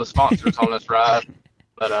learning all the sponsors on this ride,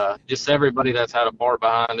 but just everybody that's had a part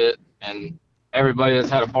behind it, and everybody that's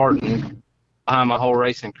had a part behind my whole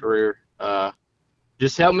racing career.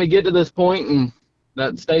 Just helped me get to this point, and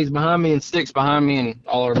that stays behind me and sticks behind me, and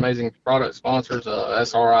all our amazing product sponsors,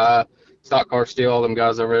 SRI, Stock Car Steel, all them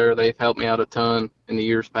guys over there, they've helped me out a ton in the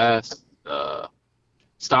years past.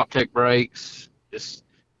 Stop Tech Brakes, just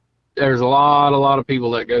there's a lot of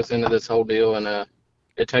people that goes into this whole deal, and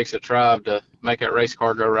it takes a tribe to make that race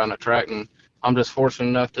car go around the track. And I'm just fortunate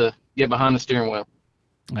enough to get behind the steering wheel.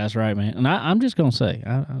 That's right, man. And I'm just gonna say,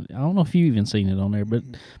 I don't know if you even seen it on there, but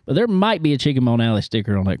there might be a Chicken Bone Alley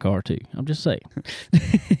sticker on that car too. I'm just saying.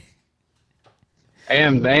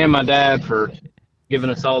 And my dad for giving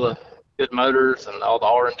us all the good motors and all the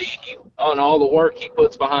R&D and all the work he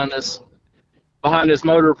puts behind this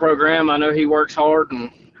motor program. I know he works hard, and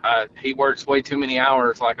he works way too many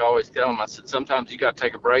hours. Like I always tell him, I said sometimes you got to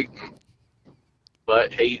take a break.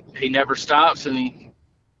 But he never stops, and he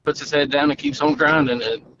puts his head down and keeps on grinding.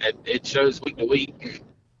 It shows week to week.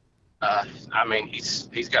 I mean,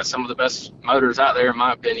 he's got some of the best motors out there, in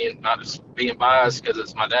my opinion. Not just being biased because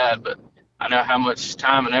it's my dad, but I know how much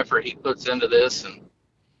time and effort he puts into this,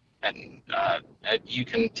 and you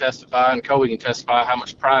can testify, and Colby can testify how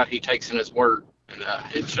much pride he takes in his work, and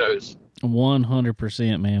it shows.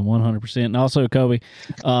 100%, man, 100%. And also, Colby,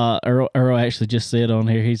 Earl actually just said on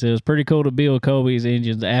here, he says, pretty cool to build Colby's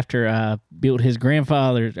engines after I built his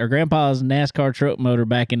grandpa's NASCAR truck motor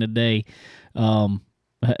back in the day.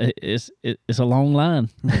 It's a long line,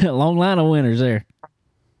 a long line of winners there.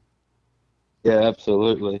 Yeah,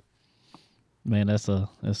 absolutely. Man, that's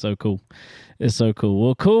so cool. It's so cool.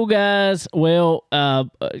 Well, cool, guys. Well,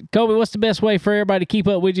 Colby, what's the best way for everybody to keep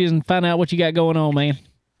up with you and find out what you got going on, man?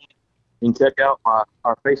 You can check out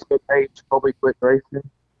our Facebook page, Colby Quick Racing,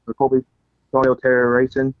 or Colby Colonial Terror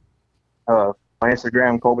Racing. My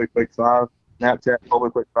Instagram, Colby Quick 5, Snapchat,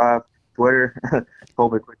 Colby Quick 5, Twitter,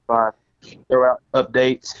 Colby Quick 5. Throw out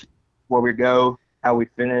updates, where we go, how we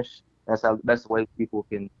finish. That's the way people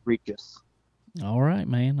can reach us. All right,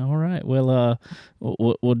 man. All right. Well,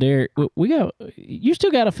 Derrick, you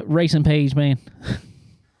still got a racing page, man.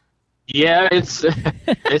 Yeah, it's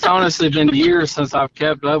honestly been years since I've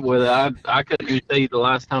kept up with it. I couldn't even tell you the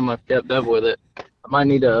last time I've kept up with it. I might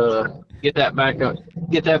need to get that back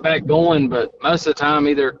going. But most of the time,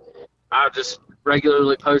 either I just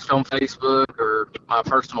regularly post on Facebook or my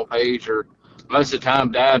personal page, or most of the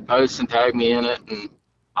time, Dad posts and tag me in it, and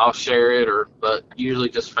I'll share it. But usually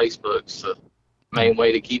just Facebook's the main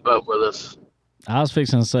way to keep up with us. I was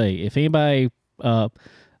fixing to say, if anybody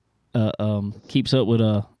keeps up with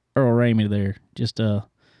Earl Ramey there, just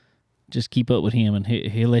keep up with him, and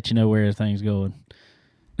he'll let you know where everything's going.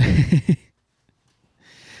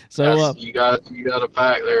 So you got a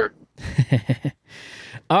pack there.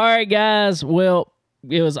 All right, guys. Well,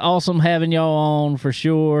 it was awesome having y'all on for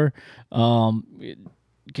sure.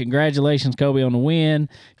 Congratulations, Colby, on the win.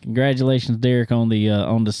 Congratulations, Derrick, on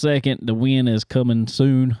the second. The win is coming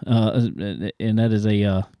soon, and that is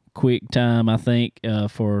a quick time, I think,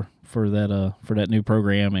 for that new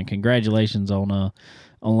program. And congratulations on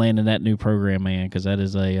landing that new program, man, because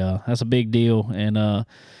that's a big deal. And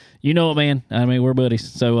you know it, man. I mean, we're buddies,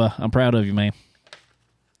 so I'm proud of you, man.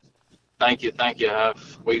 Thank you.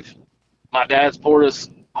 My dad's poured his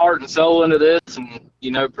heart and soul into this, and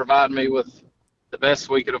provided me with the best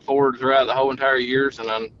we could afford throughout the whole entire years. And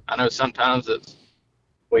I know sometimes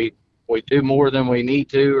we do more than we need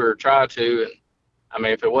to or try to. And I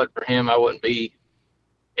mean, if it wasn't for him, I wouldn't be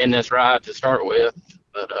in this ride to start with.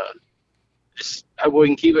 But just hope we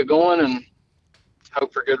can keep it going and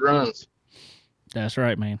hope for good runs. That's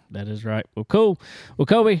right, man. That is right. Well, cool. Well,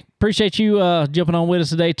 Colby, appreciate you jumping on with us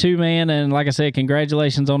today too, man. And like I said,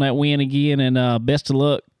 congratulations on that win again, and best of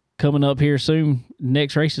luck coming up here soon.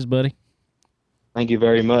 Next races, buddy. Thank you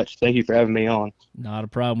very much. Thank you for having me on. Not a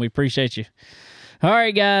problem. We appreciate you. All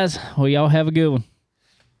right, guys. Well, y'all have a good one.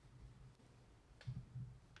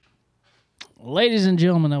 Ladies and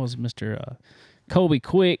gentlemen, that was Mr. Colby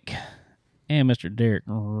Quick and Mr. Derrick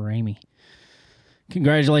Ramey.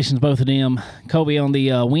 Congratulations, both of them. Colby on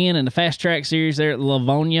the win in the Fast Track Series there at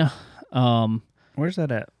Lavonia. Where's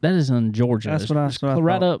that at? That is in Georgia. That's what I thought.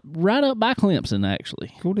 Right up by Clemson,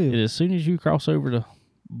 actually. Cool deal. As soon as you cross over the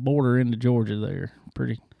border into Georgia there,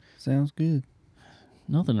 pretty. Sounds good.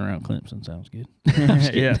 Nothing around Clemson sounds good.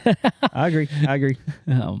 Yeah, I agree.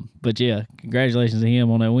 But yeah, congratulations to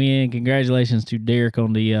him on that win. Congratulations to Derrick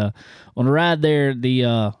on the ride there.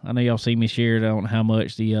 I know y'all see me share it. I don't know how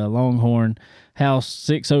much the Longhorn House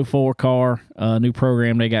 604 car, new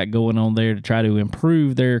program they got going on there to try to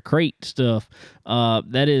improve their crate stuff.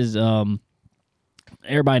 That is,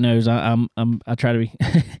 everybody knows I try to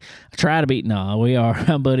be, we are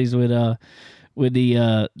I'm buddies with the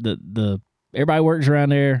everybody works around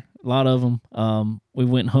there. A lot of them. We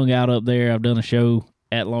went and hung out up there. I've done a show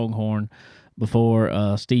at Longhorn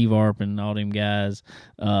before. Steve Arp and all them guys.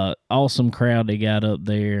 Awesome crowd they got up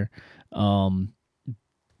there.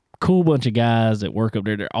 cool bunch of guys that work up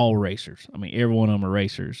there. They're all racers. I mean, every one of them are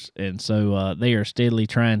racers, and so they are steadily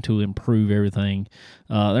trying to improve everything.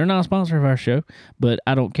 They're not a sponsor of our show, but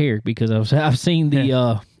I don't care because I've seen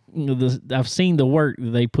I've seen the work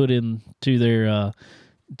that they put into their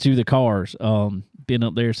to the cars. Been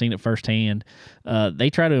up there, seen it firsthand. They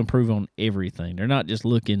try to improve on everything. They're not just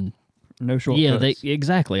looking. No shortcuts. Yeah,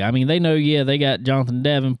 exactly. I mean, they know. Yeah, they got Jonathan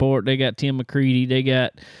Davenport. They got Tim McCready. They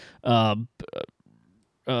got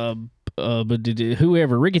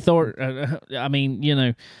whoever, Ricky Thornton. I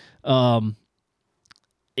mean,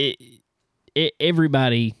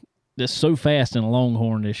 everybody that's so fast in a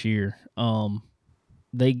Longhorn this year.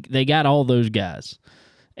 They got all those guys,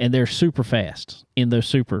 and they're super fast in those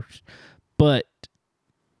supers, but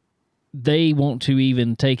they want to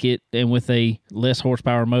even take it and with a less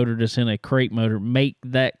horsepower motor that's in a crate motor, make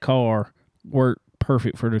that car work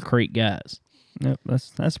perfect for the crate guys. Yep,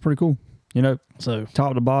 that's pretty cool. So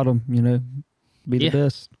top to bottom, be the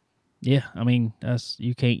best. Yeah, I mean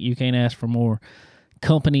you can't ask for more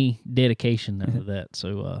company dedication out of that.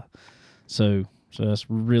 So that's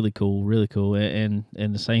really cool, and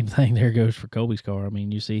the same thing there goes for Colby's car. I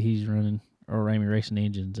mean, you see he's running Ramey Racing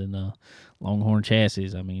engines and Longhorn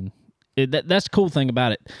chassis. I mean, that's the cool thing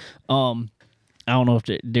about it. I don't know if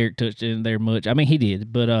Derrick touched in there much. I mean, he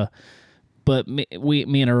did, but me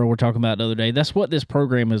and Earl were talking about the other day. That's what this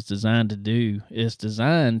program is designed to do. It's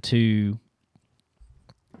designed to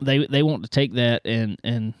they want to take that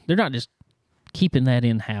and they're not just keeping that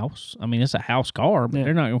in house. I mean, it's a house car, but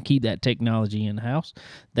they're not going to keep that technology in house.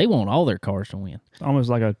 They want all their cars to win. Almost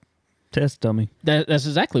like a test dummy. That's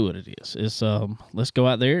exactly what it is. It's let's go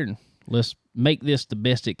out there and let's make this the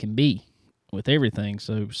best it can be with everything.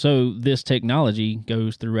 So this technology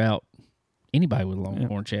goes throughout anybody with a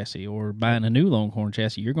Longhorn chassis or buying a new Longhorn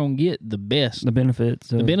chassis. You're going to get the best, the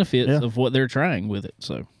benefits of what they're trying with it.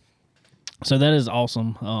 So that is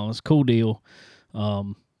awesome. It's a cool deal.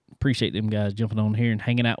 Appreciate them guys jumping on here and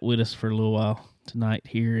hanging out with us for a little while tonight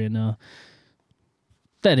here. And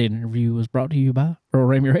that interview was brought to you by Earl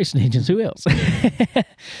Ramey Racing Engines. Who else?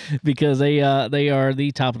 Because they are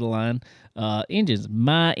the top of the line engines.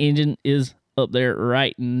 My engine is up there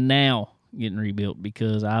right now getting rebuilt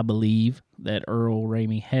because I believe that Earl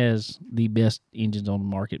Ramey has the best engines on the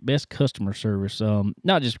market, best customer service.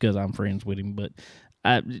 Not just because I'm friends with him, but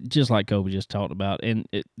just like Colby just talked about. And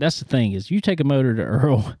that's the thing is you take a motor to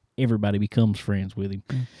Earl, everybody becomes friends with him.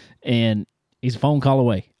 And he's a phone call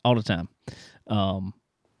away all the time.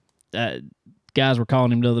 Guys were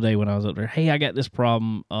calling him the other day when I was up there. Hey, I got this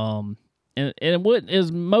problem. And it is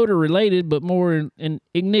motor related, but more in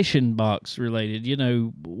ignition box related.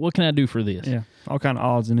 What can I do for this? Yeah, all kind of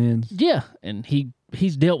odds and ends. Yeah, and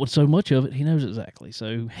he's dealt with so much of it, he knows exactly.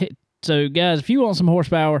 So guys, if you want some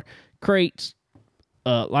horsepower, crates,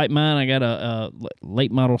 like mine, I got a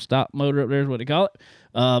late model stock motor up there is what they call it.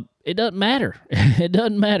 It doesn't matter. It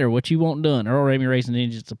doesn't matter what you want done. Earl Ramey Racing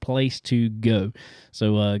Engines is a place to go.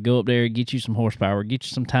 So go up there, get you some horsepower, get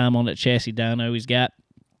you some time on that chassis dyno he's got.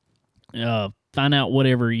 Find out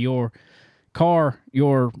whatever your car,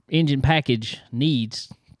 your engine package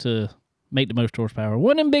needs to make the most horsepower.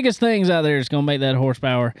 One of the biggest things out there that's going to make that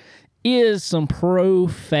horsepower is some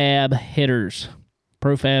profab headers.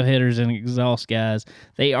 Profab headers and exhaust, guys.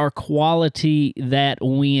 They are quality that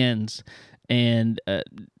wins. And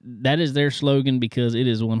that is their slogan because it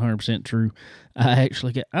is 100% true. I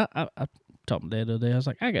talked to my dad the other day. I was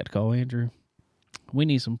like, I got to call Andrew. We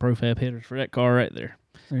need some profab headers for that car right there.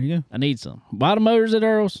 There you go. I need some. Buy the motors at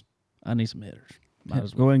Earl's. I need some headers. Might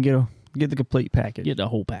as well. Go ahead and get the complete package. Get the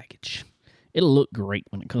whole package. It'll look great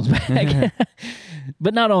when it comes back.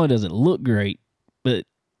 But not only does it look great, but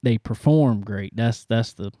they perform great. That's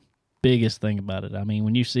the biggest thing about it. I mean,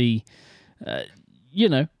 when you see,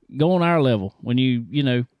 go on our level, when you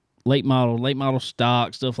late model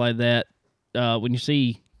stock, stuff like that, when you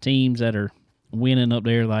see teams that are winning up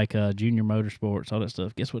there like Junior Motorsports, all that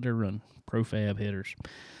stuff, guess what they're running? Profab headers.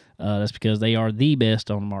 That's because they are the best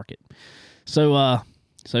on the market. So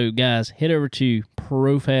guys, head over to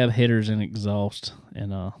Profab Headers and Exhaust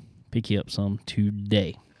and pick you up some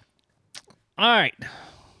today. All right.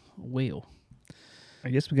 Well,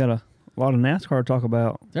 I guess we got a lot of NASCAR to talk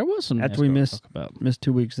about. There was some after NASCAR we to talk about. missed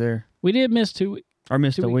 2 weeks there. We did miss 2 weeks. Or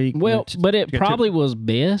missed a week. Well, but it probably was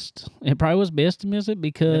best. It probably was best to miss it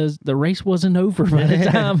because the race wasn't over by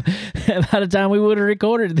the time we would have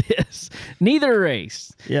recorded this. Neither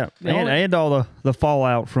race. Yeah, and all the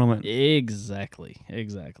fallout from it. Exactly.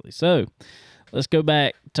 So let's go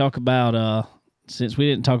back, talk about since we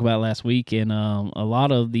didn't talk about it last week, and a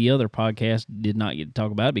lot of the other podcasts did not get to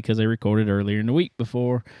talk about it because they recorded earlier in the week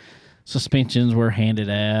before suspensions were handed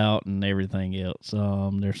out and everything else.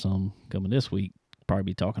 There's some coming this week. Probably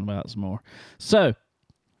be talking about some more. So,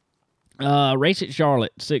 race at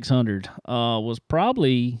Charlotte 600 was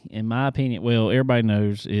probably, in my opinion, well, everybody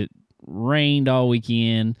knows it rained all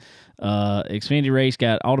weekend. Xfinity race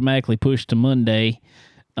got automatically pushed to Monday.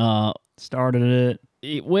 Started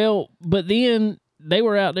it. But then they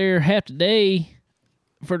were out there half the day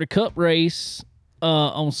for the Cup race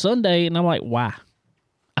on Sunday, and I'm like, why?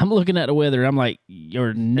 I'm looking at the weather. I'm like,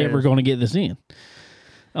 you're never going to get this in.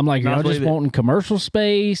 I'm like, y'all just wanting commercial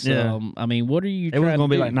space? Yeah. I mean, what are you It trying was going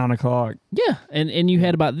to be do? like 9 o'clock. Yeah, and you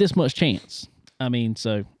had about this much chance. I mean,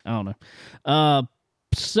 so, I don't know.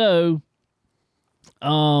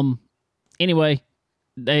 Anyway,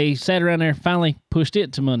 they sat around there, finally pushed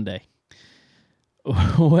it to Monday.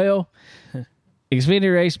 Well,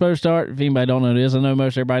 Xfinity race supposed to start. If anybody don't know this, I know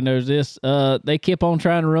most everybody knows this. They kept on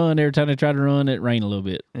trying to run. Every time they tried to run, it rained a little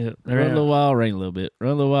bit. Yeah, Run a little while, rain a little bit.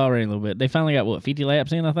 Run a little while, rain a little bit. They finally got, 50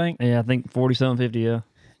 laps in, I think? Yeah, I think 40-something, 50, yeah.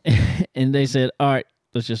 And they said, all right,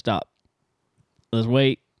 let's just stop. Let's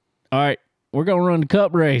wait. All right, we're going to run the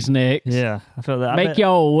Cup race next. Yeah, I felt that. Make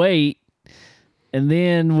y'all wait, and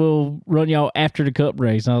then we'll run y'all after the Cup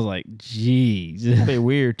race. And I was like, jeez. It'd be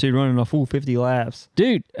weird, too, running a full 50 laps.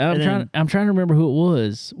 Dude, I'm trying to remember who it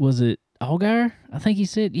was. Was it Allgaier? I think he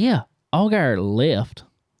said, yeah. Allgaier left,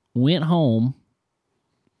 went home,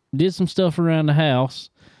 did some stuff around the house,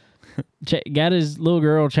 got his little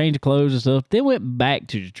girl, changed clothes and stuff, then went back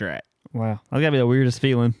to the track. Wow. That's got to be the weirdest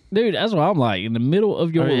feeling. Dude, that's what I'm like, in the middle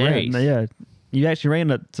of your race. Yeah. You actually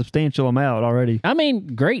ran a substantial amount already. I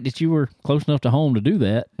mean, great that you were close enough to home to do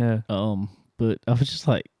that. Yeah. But I was just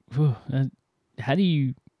like, how do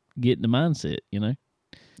you get in the mindset, you know?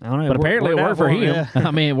 I don't know. But apparently it worked for him. Yeah.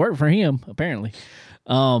 I mean, it worked for him, apparently.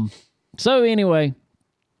 So anyway,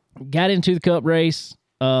 got into the Cup race.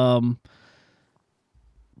 Probably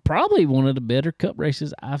one of the better Cup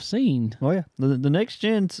races I've seen. Oh, yeah. The next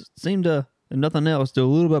gens seemed to, if nothing else, do a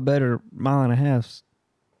little bit better mile and a half.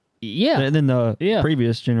 Yeah. Than the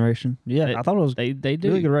previous generation. Yeah, I thought it was they do.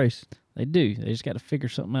 really good race. They do. They just got to figure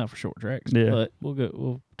something out for short tracks. Yeah. But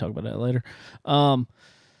we'll talk about that later.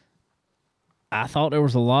 I thought there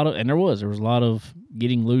was a lot of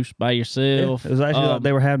getting loose by yourself. Yeah, it was actually like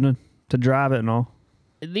they were having to drive it and all.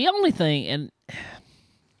 The only thing, and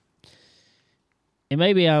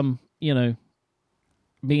maybe I'm,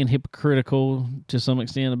 being hypocritical to some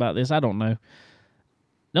extent about this. I don't know.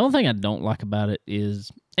 The only thing I don't like about it is,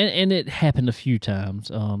 and it happened a few times.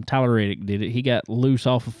 Tyler Reddick did it. He got loose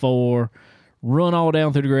off of 4, run all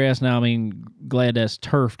down through the grass. Now, I mean, glad that's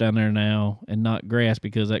turf down there now and not grass,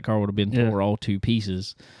 because that car would have been tore all 2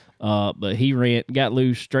 pieces. But he got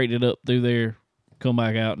loose, straightened it up through there, come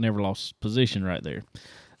back out, never lost position right there.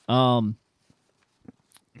 Do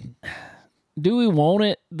we want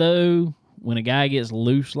it, though, when a guy gets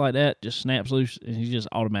loose like that, just snaps loose, and he's just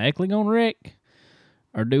automatically going to wreck?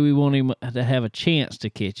 Or do we want him to have a chance to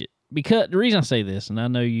catch it? Because the reason I say this, and I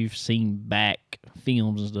know you've seen back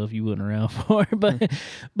films and stuff you wasn't around for, but in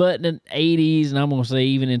the 80s, and I'm going to say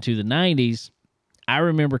even into the 90s, I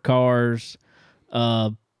remember cars,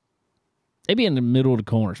 they'd be in the middle of the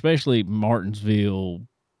corner, especially Martinsville,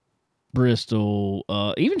 Bristol,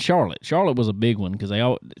 even Charlotte. Charlotte was a big one because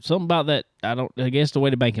something about that, I guess the way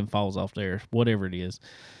the banking falls off there, whatever it is.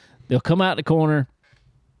 They'll come out the corner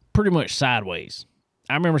pretty much sideways.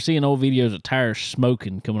 I remember seeing old videos of tires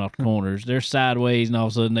smoking coming off the corners. They're sideways, and all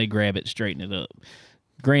of a sudden they grab it, straighten it up.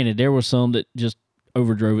 Granted, there was some that just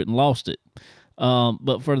overdrove it and lost it.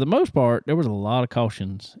 But for the most part, there was a lot of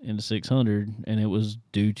cautions in the 600, and it was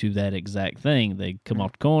due to that exact thing. They come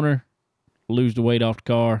off the corner, lose the weight off the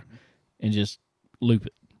car, and just loop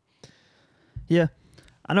it. Yeah,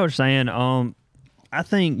 I know what you're saying. I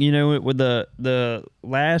think, with the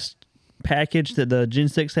last package that the Gen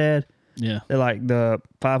 6 had, yeah, they're like the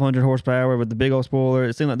 500 horsepower with the big old spoiler.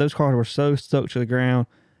 It seemed like those cars were so stuck to the ground.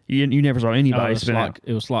 You never saw anybody spin out.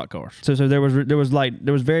 It was slot cars. So there was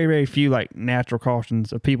very, very few like natural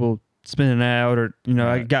cautions of people spinning out, or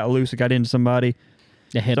I got loose, it got into somebody.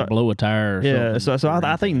 They had to blow a tire. Or something. So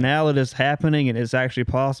I think now that it's happening and it's actually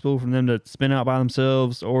possible for them to spin out by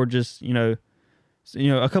themselves, or just a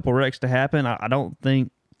couple wrecks to happen. I don't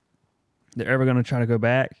think they're ever going to try to go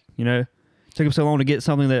back. It took them so long to get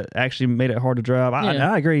something that actually made it hard to drive.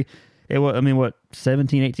 I agree.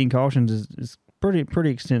 17, 18 cautions is pretty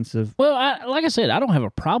extensive. Well, like I said, I don't have a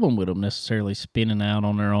problem with them necessarily spinning out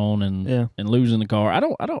on their own and losing the car.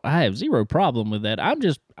 I have zero problem with that. I'm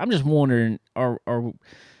just wondering,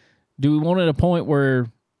 do we want it at a point where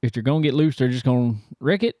if they're gonna get loose, they're just gonna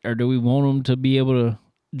wreck it, or do we want them to be able to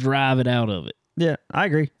drive it out of it? Yeah, I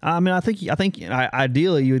agree. I mean, I think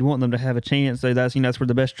ideally you would want them to have a chance. So that's where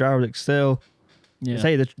the best drivers excel. Yeah.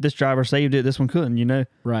 Say this driver saved it, this one couldn't.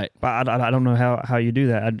 Right. But I don't know how you do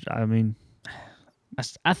that. I mean,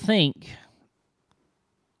 I think.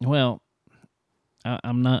 Well,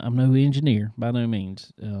 I'm no engineer by no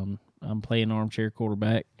means. I'm playing armchair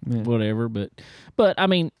quarterback, whatever. But I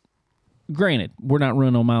mean, granted, we're not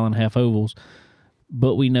running on 1.5 mile ovals,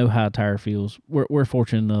 but we know how a tire feels. We're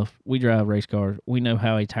fortunate enough. We drive race cars. We know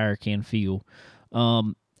how a tire can feel.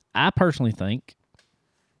 I personally think,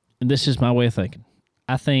 and this is my way of thinking,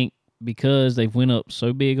 I think because they've went up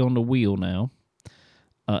so big on the wheel now,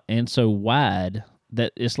 and so wide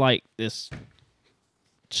that it's like this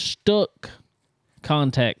stuck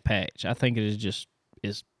contact patch. I think it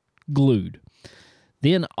is glued.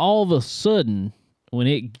 Then all of a sudden, when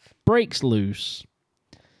it breaks loose,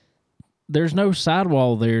 there's no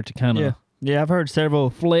sidewall there to kind of I've heard several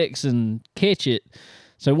flex and catch it.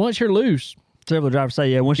 So once you're loose, several drivers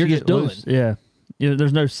say once you're you just get done. loose,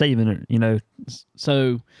 there's no saving it.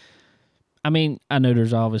 So I mean, I know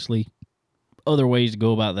there's obviously other ways to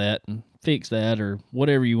go about that and fix that or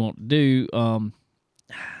whatever you want to do.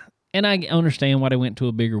 And I understand why they went to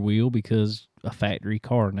a bigger wheel because a factory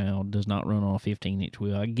car now does not run on a 15-inch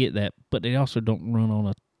wheel. I get that, but they also don't run on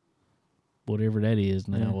a whatever that is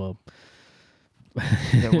now.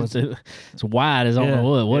 It's wide as I don't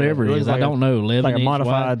know whatever it is. Like I don't know. 11 like a inch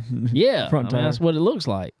modified wide. front tire. That's what it looks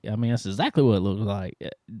like. I mean, that's exactly what it looks like.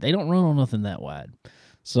 They don't run on nothing that wide.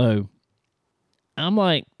 So I'm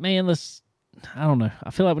like, man, I don't know.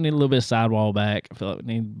 I feel like we need a little bit of sidewall back. I feel like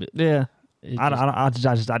we need. I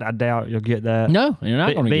doubt you'll get that. No, you're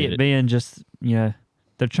not going to get it. Being just they're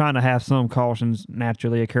trying to have some cautions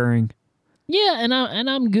naturally occurring. Yeah, and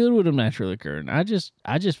I'm good with them naturally occurring. I just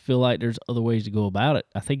feel like there's other ways to go about it.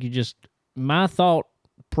 I think my thought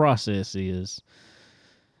process is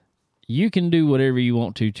you can do whatever you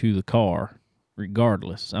want to the car,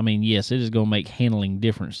 regardless. I mean, yes, it is going to make handling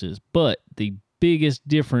differences, but the biggest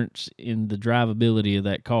difference in the drivability of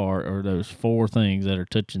that car are those 4 things that are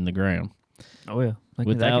touching the ground. Oh yeah, that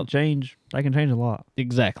can change. That can change a lot.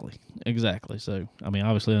 Exactly. So I mean,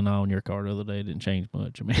 obviously, an eye on your car the other day didn't change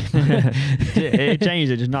much. I mean, it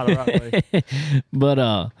changed it, just not the right way.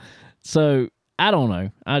 But so I don't know.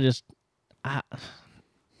 I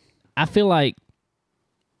feel like,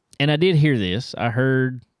 and I did hear this. I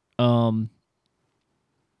heard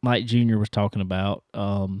Mike Jr. was talking about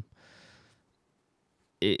and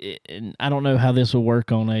I don't know how this will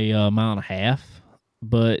work on a 1.5 mile,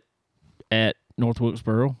 but at North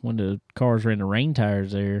Wilkesboro, when the cars ran the rain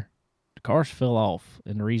tires there, the cars fell off.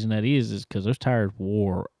 And the reason that is because those tires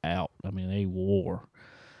wore out. I mean, they wore.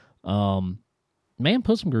 Man,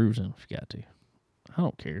 put some grooves in if you got to. I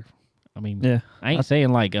don't care. I mean, I ain't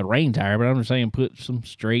saying like a rain tire, but I'm just saying put some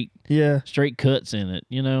straight cuts in it,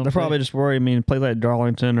 They're probably just worried. I mean, play like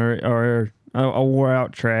Darlington or a wore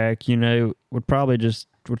out track, would probably just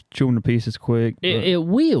chew them to pieces quick. It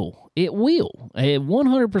will. It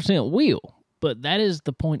 100% will. But that is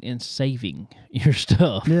the point in saving your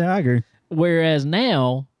stuff. Yeah, I agree. Whereas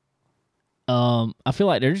now, I feel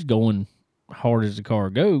like they're just going hard as the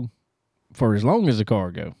car go for as long as the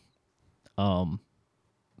car go. So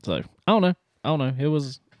I don't know. It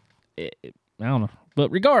was, I don't know.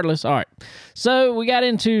 But regardless, all right. So we got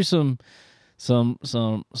into some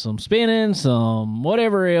spinning, some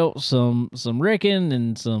whatever else, some wrecking,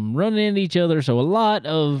 and some running into each other. So a lot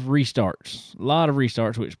of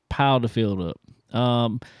restarts, which piled the field up.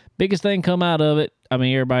 Biggest thing come out of it, I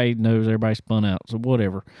mean, everybody knows everybody spun out, so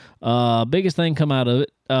whatever. Biggest thing come out of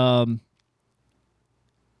it,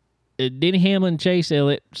 Denny Hamlin, Chase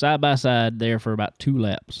Elliott, side by side there for about 2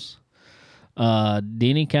 laps.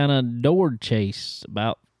 Denny kind of doored Chase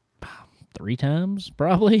about 3 times,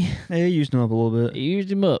 probably. Yeah, he used him up a little bit. He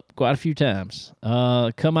used him up quite a few times.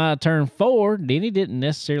 Come out of turn 4, Denny didn't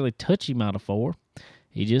necessarily touch him out of 4.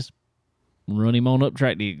 He just run him on up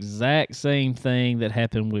track. The exact same thing that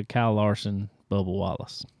happened with Kyle Larson, Bubba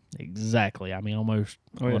Wallace. Exactly. I mean, almost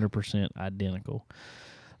 100% identical.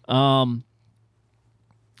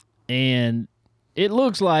 And it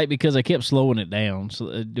looks like, because I kept slowing it down,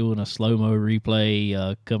 so doing a slow-mo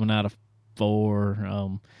replay coming out of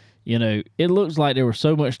 4, it looks like there was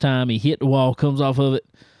so much time. He hit the wall, comes off of it,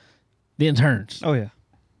 then turns. Oh, yeah.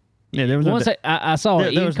 Yeah, there was once I saw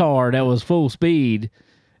an E-car that was full speed,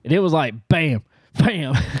 and it was like, bam,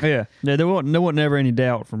 bam. Yeah, there wasn't never any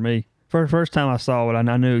doubt for me. First time I saw it,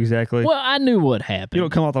 I knew exactly. Well, I knew what happened. You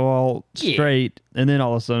don't come off the wall straight, and then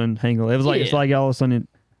all of a sudden hang. It was like it's like all of a sudden.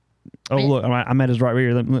 Look, I'm at his right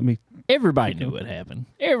rear. Let me. Everybody knew what happened.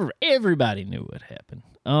 Everybody knew what happened.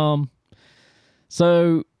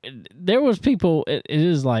 So there was people. It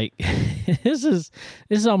is like this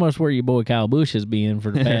is almost where your boy Kyle Busch has been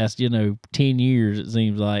for the past 10 years. It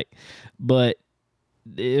seems like, but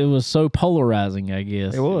it was so polarizing. I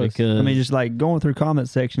guess It was. because I mean, just like going through comment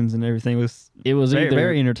sections and everything was very, either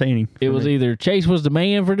very entertaining. It was either Chase was the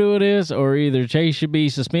man for doing this, or either Chase should be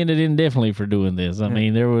suspended indefinitely for doing this. I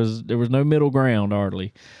mean, there was no middle ground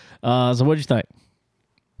hardly. So what'd you think?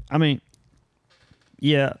 I mean,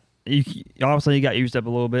 yeah, obviously you got used up a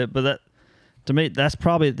little bit, but to me, that's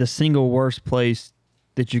probably the single worst place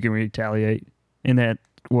that you can retaliate in that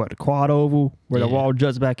the quad oval where the wall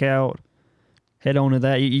juts back out. Head on to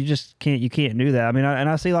that. You just can't do that. I mean,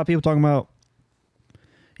 I see a lot of people talking about,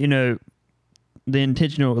 the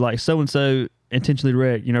intentional, like so-and-so intentionally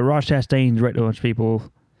wrecked. Ross Chastain's wrecked a bunch of people,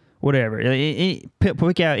 whatever.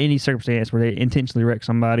 Pick out any circumstance where they intentionally wreck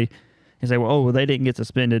somebody and say, well, they didn't get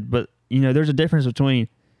suspended. But, there's a difference between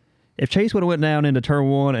if Chase would have went down into turn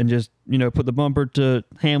one and just, put the bumper to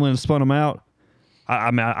Hamlin and spun him out, I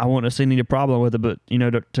mean, I wouldn't have seen any problem with it. But,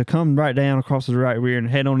 to come right down across the right rear and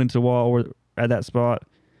head on into the wall or at that spot,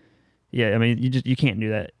 yeah, I mean, you can't do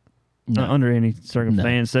that under any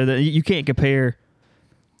circumstance. No. So that you can't compare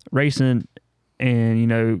racing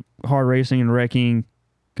and hard racing and wrecking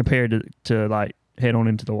compared to like head on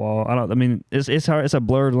into the wall. I mean, it's hard. It's a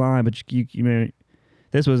blurred line, but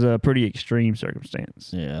this was a pretty extreme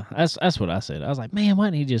circumstance. Yeah, that's what I said. I was like, man, why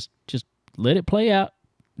didn't he just let it play out,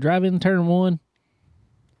 drive in turn one,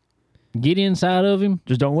 get inside of him,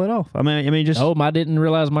 just don't let off. I mean, just I didn't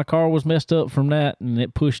realize my car was messed up from that, and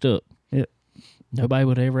it pushed up. Yeah, nobody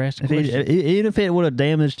would ever ask a question. Even if it would have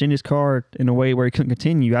damaged in his car in a way where he couldn't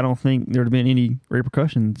continue, I don't think there would have been any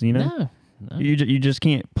repercussions. No. You just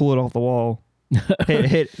can't pull it off the wall,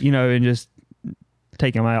 hit and just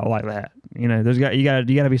take him out like that. You got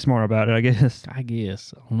to be smart about it, I guess. I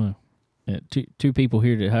don't know. Yeah, two people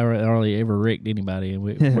here that hardly ever wrecked anybody, and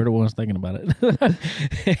we're the ones thinking about it.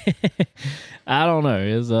 I don't know.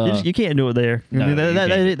 It's you can't do it there. No,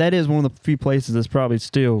 that is one of the few places that's probably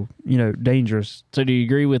still dangerous. So, do you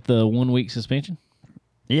agree with the 1 week suspension?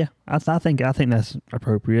 Yeah, I think that's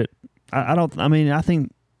appropriate. I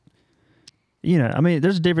think.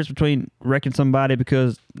 There's a difference between wrecking somebody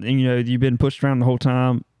because you've been pushed around the whole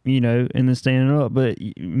time, and then standing up. But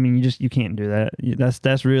I mean, you can't do that.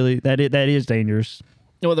 That's really that is dangerous.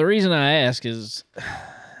 Well, the reason I ask is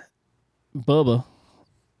Bubba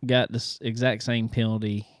got this exact same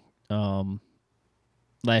penalty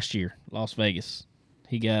last year, Las Vegas.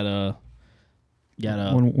 He got a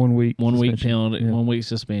 1 week penalty, 1 week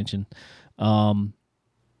suspension. And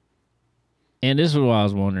this is what I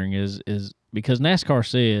was wondering is because NASCAR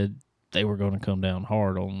said they were going to come down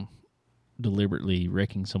hard on deliberately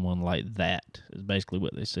wrecking someone like that, is basically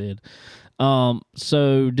what they said.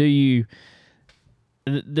 So do you...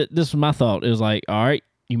 this was my thought. It was like, all right,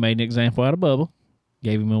 you made an example out of Bubba,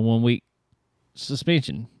 gave him a 1 week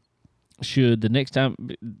suspension. Should that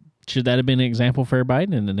have been an example for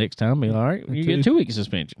everybody? And the next time, be all right, you get a 2 week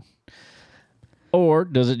suspension. Or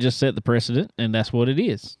does it just set the precedent, and that's what it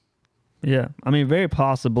is? Yeah, I mean, very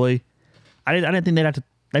possibly. I didn't think they'd have to.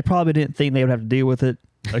 They probably didn't think they would have to deal with it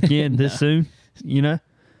again this soon.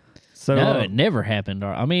 So no, it never happened.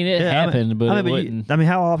 It happened, but it wouldn't.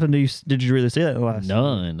 How often did you really see that last?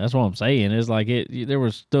 None. That's what I'm saying. It's like there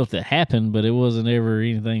was stuff that happened, but it wasn't ever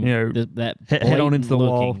anything that head on into the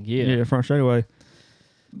wall. Yeah, front straightaway.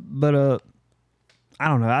 But I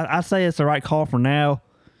don't know. I say it's the right call for now.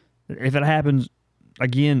 If it happens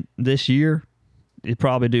again this year, you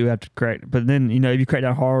probably do have to crack. But then, if you crack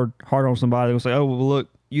down hard on somebody, they'll say, oh, well, look,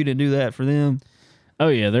 you didn't do that for them. Oh,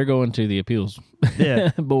 yeah, they're going to the appeals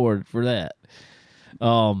board for that.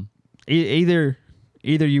 Either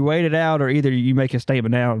you wait it out or either you make a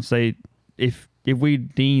statement out and say, if we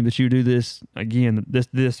deem that you do this again,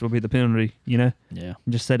 this will be the penalty, Yeah.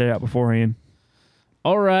 Just set it out beforehand.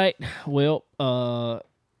 All right. Well,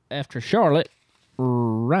 after Charlotte,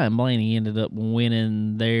 Ryan Blaney ended up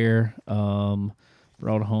winning there.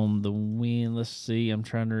 Brought home the win. Let's see. I'm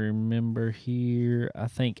trying to remember here. I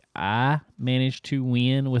think I managed to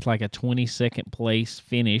win with like a 22nd place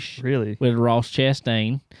finish. Really? With Ross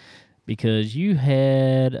Chastain. Because you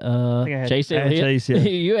had Chase Elliott. Chase, yeah.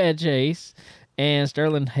 You had Chase. And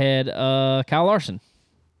Sterling had Kyle Larson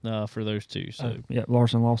for those two. So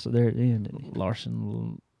Larson lost it there at the end, didn't he?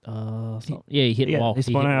 Larson... he hit the wall. He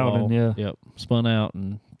spun out and spun out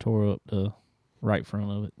and tore up the right front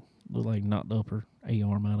of it. Looked like knocked the upper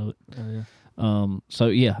A-arm out of it. Oh,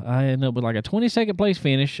 yeah. I ended up with like a 22nd place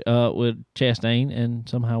finish with Chastain and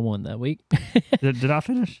somehow won that week. Did I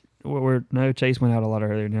finish? No, Chase went out a lot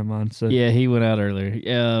earlier. Never mind. So yeah, he went out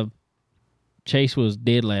earlier. Chase was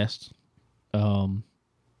dead last. I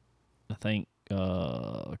think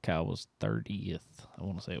Kyle was 30th. I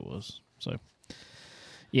want to say it was. So,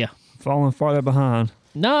 yeah. Falling farther behind.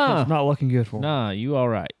 Nah. It's not looking good for him. Nah, you all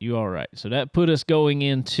right. You all right. So that put us going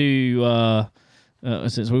into,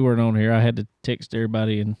 since we weren't on here, I had to text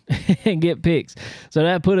everybody and, and get picks. So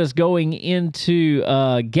that put us going into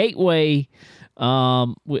Gateway.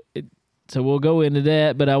 So we'll go into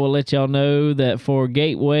that, but I will let y'all know that for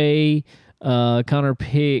Gateway, Connor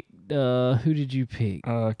picked, who did you pick?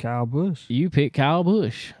 Kyle Busch. You picked Kyle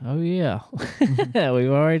Busch. Oh, yeah. We've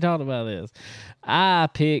already talked about this. I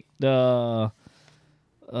picked, let's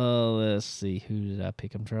see. Who did I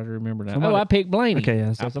pick? I'm trying to remember now. I picked Blaney. Okay,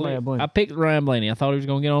 yeah. So somebody had Blaney. I picked Ryan Blaney. I thought he was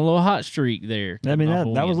going to get on a little hot streak there. I mean,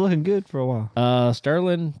 that was looking good for a while.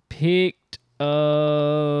 Sterling picked,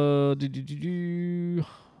 where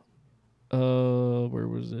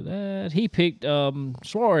was it at? He picked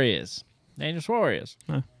Suarez. Daniel Suarez.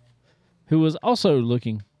 Huh. Who was also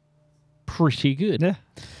looking pretty good. Yeah.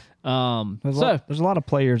 There's a lot of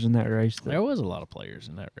players in that race. There was a lot of players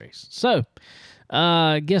in that race. So,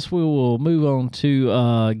 I guess we will move on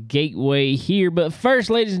to Gateway here. But first,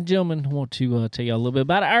 ladies and gentlemen, I want to tell you a little bit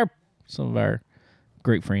about some of our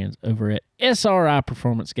great friends over at SRI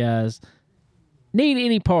Performance, guys. Need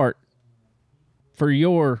any part for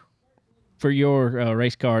your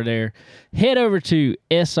race car there, head over to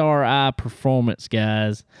SRI Performance,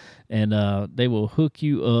 guys, and they will hook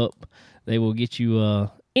you up. They will get you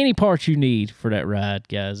any parts you need for that ride,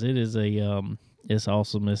 guys. It is it's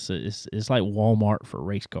awesome. It's like Walmart for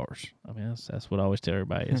race cars. I mean, that's what I always tell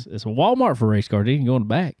everybody. It's a Walmart for race cars. You can go in the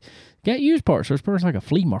back. Got used parts, so it's pretty much like a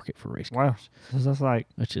flea market for race cars. Wow, that's like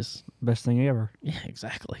which is best thing ever. Yeah,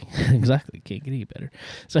 exactly. Exactly. Can't get any better.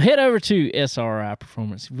 So head over to SRI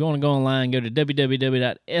Performance. If you want to go online, go to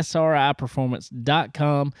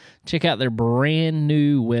www.sriperformance.com. Check out their brand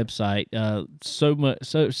new website.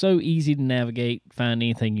 So easy to navigate. Find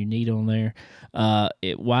anything you need on there.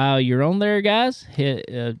 While you're on there, guys,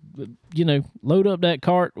 load up that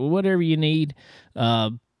cart, whatever you need.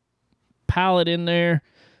 Pile it in there.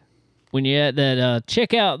 When you're at that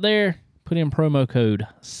checkout there, put in promo code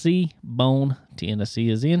CBONE, Tennessee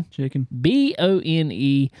is in Chicken. BONE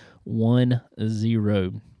 10.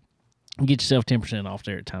 Get yourself 10% off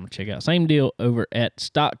there at time of checkout. Same deal over at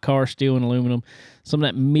Stock Car Steel and Aluminum. Some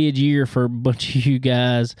of that mid-year for a bunch of you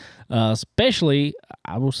guys, especially,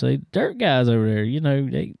 I will say, dirt guys over there. You know,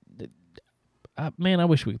 I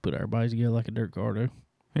wish we could put our bodies together like a dirt car, though.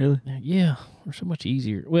 Really? Yeah, they're so much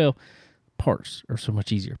easier. Well, parts are so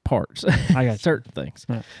much easier. Parts. I got certain things.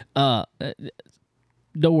 Right.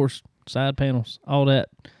 Doors, side panels, all that.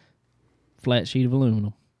 Flat sheet of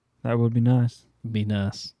aluminum. That would be nice. Be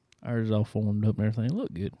nice. Ours is all formed up and everything.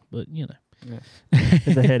 Look good, but you know. Yeah.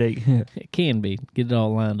 It's a headache. It can be. Get it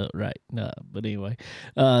all lined up right. But anyway,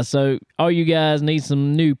 so all you guys need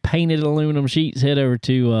some new painted aluminum sheets, head over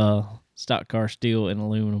to Stock Car Steel and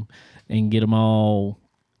Aluminum and get them all.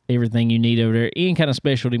 Everything you need over there, any kind of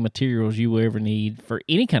specialty materials you will ever need for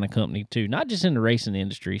any kind of company too, not just in the racing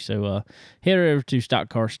industry. So head over to Stock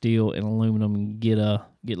Car Steel and Aluminum and get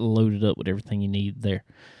loaded up with everything you need there.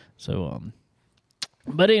 So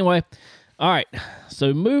but anyway, all right.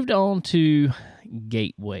 So moved on to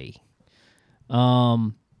Gateway.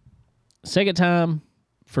 Second time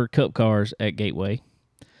for Cup cars at Gateway.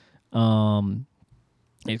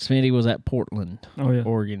 Xfinity was at Portland,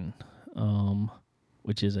 Oregon.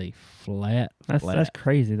 Which is a flat. That's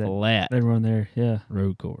crazy. That they run there,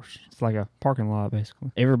 road course. It's like a parking lot, basically.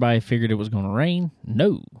 Everybody figured it was going to rain.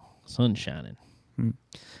 No, sun's shining. It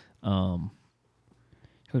was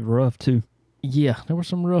rough too. Yeah, there was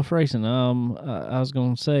some rough racing. I was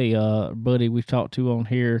going to say, buddy, we've talked to on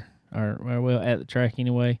here, or at the track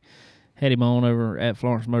anyway. Had him on over at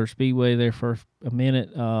Florence Motor Speedway there for a minute.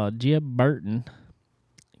 Jeb Burton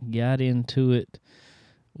got into it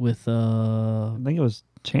with I think it was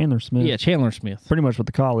Chandler Smith. Yeah, Chandler Smith. Pretty much with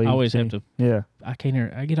the colleague. I always have to. Yeah. I can't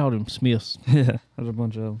hear. I get all them Smiths. Yeah, there's a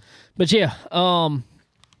bunch of them. But yeah,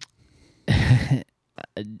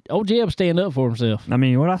 old Jeb stand up for himself. I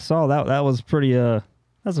mean, what I saw that was pretty.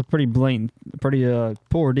 That's a pretty blatant, pretty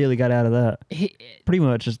poor deal he got out of that. Pretty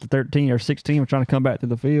much just the 13 or 16 were trying to come back to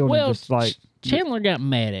the field. Well, and just like Chandler got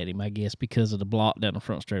mad at him, I guess, because of the block down the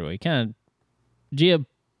front straightaway. Jeb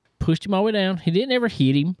pushed him all the way down. He didn't ever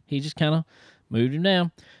hit him. He just kind of moved him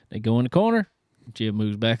down. They go in the corner. Jeb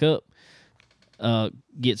moves back up,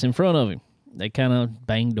 gets in front of him. They kind of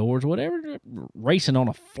bang doors, whatever, racing on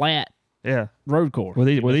a flat road course.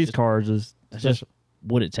 With these cars is just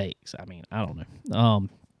what it takes. I mean, I don't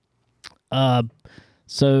know.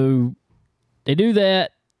 So they do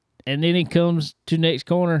that. and then he comes to next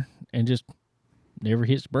corner and just never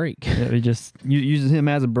hits the brake. Yeah, he just uses him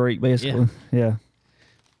as a brake, basically. Yeah.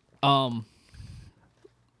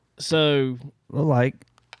 So Well, like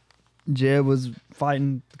Jeb was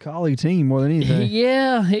fighting the Collie team more than anything.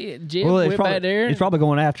 yeah, Jeb went back there. He's probably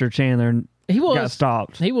going after Chandler and He got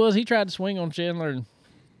stopped. He tried to swing on Chandler and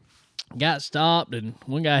got stopped, and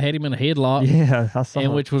one guy had him in a headlock. Yeah, I saw it.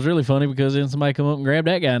 Which was really funny because then somebody come up and grabbed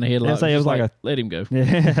that guy in the headlock. Say it was like let him go.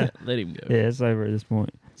 Yeah. Let him go. Yeah, it's over at this point.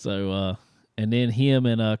 So, and then him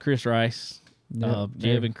and Chris Rice, Yep.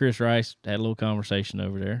 Jeb and Chris Rice had a little conversation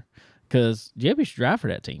over there because Jeb used to drive for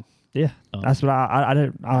that team. Yeah, that's what I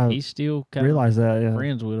didn't. He's still kind realize of that. Yeah,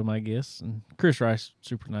 friends with him, I guess. And Chris Rice,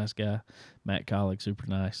 super nice guy. Matt Collick, super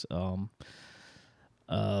nice.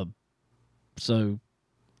 So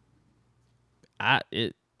I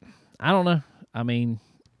don't know. I mean,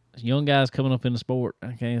 young guys coming up in the sport,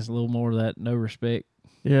 I guess it's a little more of that no respect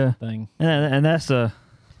yeah, thing. and that's a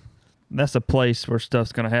place where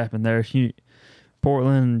stuff's gonna happen there.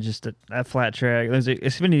 Portland, just that flat track.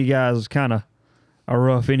 Xfinity guys was kind of a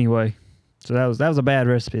rough anyway, so that was a bad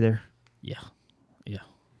recipe there. Yeah, to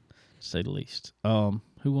say the least. Who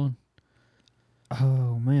won?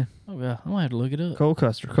 Oh man, Oh yeah, I'm gonna have to look it up. Cole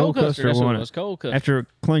Custer. Cole Custer that's won what it it. was. Cole Custer. After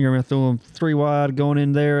Klinger threw him 3 wide going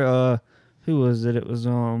in there. Who was it? It was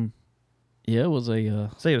Yeah, it was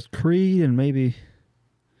a. say it was Creed and maybe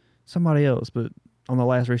somebody else, but on the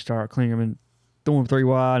last restart, Klingerman threw him 3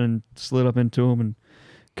 wide and slid up into him, and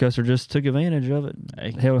Custer just took advantage of it.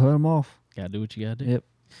 Hey. Held him off. Gotta do what you gotta do. Yep.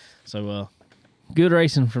 So, good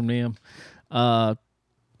racing from them.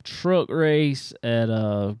 Truck race at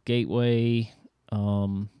Gateway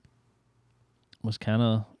was kind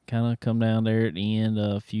of come down there at the end.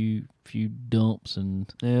 A few dumps,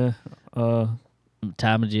 and Yeah.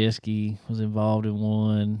 Ty Majeski was involved in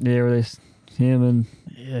one. Yeah, where him and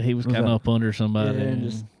Yeah, he was Was kind that- of up under somebody. yeah, and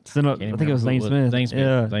just sent up, I can't think it was remember Lane who Smith. Lane Smith.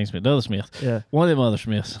 Yeah. Lane Smith. The other Smith. Yeah. One of them other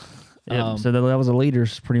Smiths. Yep. So that was the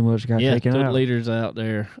leaders pretty much got taken two out. leaders out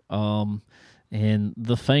there. And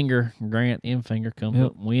the Finger, Grant M. Finger, comes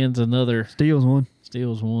up, wins another, Steals one.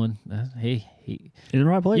 steals one. He In the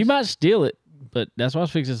right place. you might steal it, but that's what I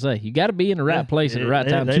was fixing to say. You got to be in the right place at the right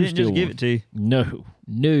time They to didn't steal just give one. it to you.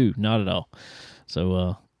 No, not at all.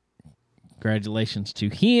 So, congratulations to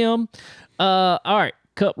him. All right,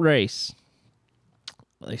 Cup race.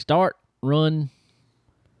 They start, run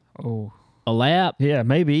Oh. a lap. Yeah,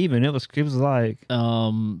 maybe even. It was like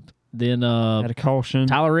Then had a caution.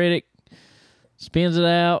 Tyler Reddick spins it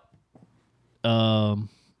out.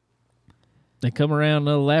 They come around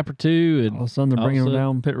another lap or two, and All of a sudden they're bringing them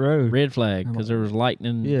down pit road. red flag because there was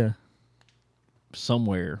lightning Yeah.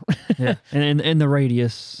 somewhere. Yeah. and in the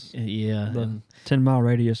radius, Yeah. the And 10-mile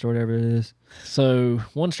radius or whatever it is. so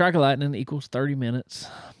one strike of lightning equals 30 minutes.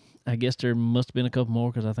 I guess there must have been a couple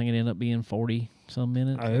more because I think it ended up being 40-some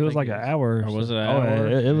minutes. It was like an hour. Or was it an Oh, hour?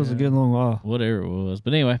 it was a good long while. Whatever it was.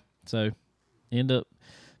 But anyway, so end up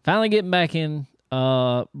finally getting back in.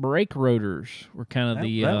 Brake rotors were kind of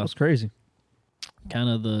That was crazy.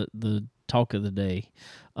 the talk of the day.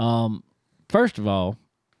 First of all,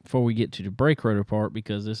 before we get to the brake rotor part,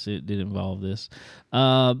 because it did involve this,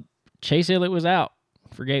 Chase Elliott was out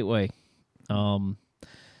for Gateway.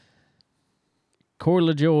 Corey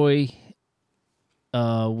LaJoy,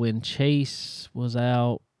 when Chase was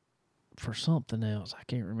out for something else, I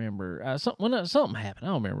can't remember. Something happened.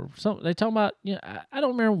 I don't remember. They talking about. I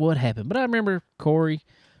don't remember what happened, but I remember Corey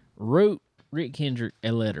wrote Rick Kendrick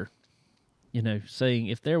a letter. Saying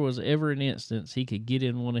if there was ever an instance he could get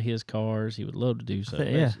in one of his cars, he would love to do so.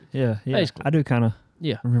 Yeah. Basically. I do kind of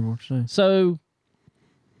Yeah. remember what you're saying. So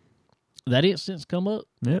that instance come up.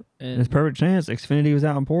 Yep. And It's perfect chance. Xfinity was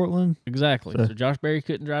out in Portland. Exactly. So- So Josh Berry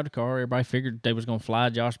couldn't drive the car. Everybody figured they was going to fly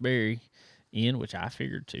Josh Berry in, which I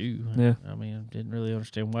figured too. Yeah. I mean, I didn't really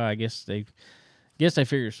understand why. I guess they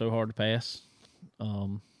figured it's so hard to pass.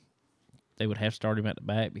 They would have to start him at the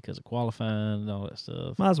back because of qualifying and all that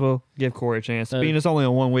stuff. Might as well give Corey a chance. So- Being it's only a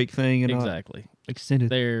 1 week thing and not Exactly. extended.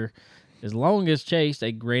 There, as long as Chase,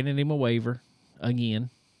 they granted him a waiver again.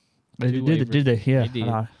 They two did they? Yeah. They did.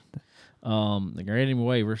 They granted him a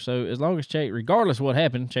waiver. So as long as Chase, regardless of what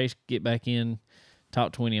happened, Chase get back in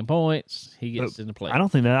top 20 in points, he gets in the play. I don't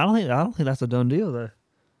think that's a done deal though.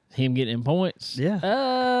 Him getting in points. Yeah.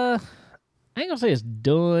 I ain't gonna say it's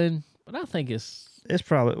done, but I think it's. It's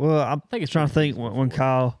probably I'm think it's trying to pretty think when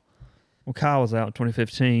Kyle was out in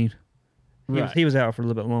 2015. Right. He was out for a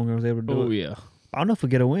little bit longer. I was able to do Oh it. yeah. I don't know if we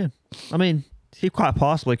get a win. I mean, he quite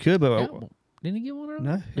possibly could, but Didn't he get one early?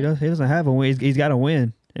 no, he doesn't have a win. He's got to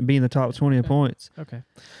win and be in the top 20 in points. Okay.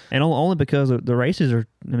 And only because the races are.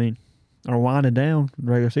 I mean, or winding down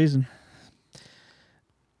regular season.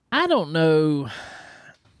 I don't know.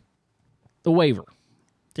 The waiver.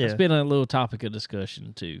 Yeah. It's been a little topic of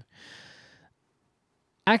discussion, too.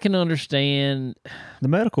 I can understand The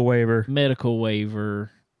medical waiver.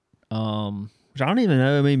 Which Which I don't even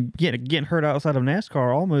know. I mean, getting hurt outside of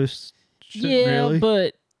NASCAR almost shouldn't really.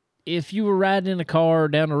 but if you were riding in a car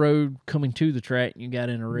down the road coming to the track and you got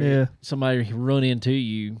in a wreck, somebody run into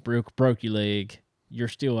you, broke your leg, you're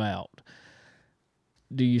still out.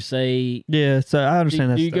 Do you say... Yeah, so I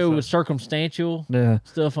understand that. Do you go with circumstantial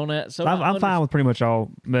stuff on that? So I'm fine with pretty much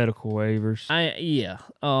all medical waivers.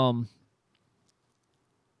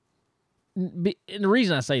 And the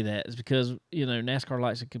reason I say that is because, NASCAR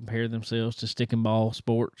likes to compare themselves to stick and ball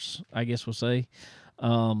sports, I guess we'll say.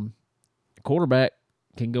 Quarterback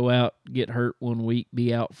can go out, get hurt 1 week,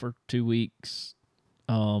 be out for 2 weeks.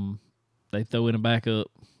 They throw in a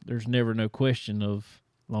backup. There's never no question of,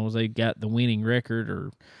 as long as they got the winning record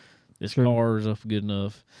or this car is up good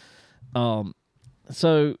enough.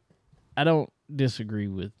 So I don't disagree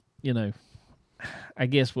with, I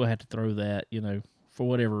guess we'll have to throw that, for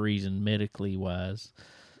whatever reason, medically wise.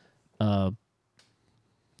 I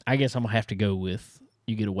guess I'm going to have to go with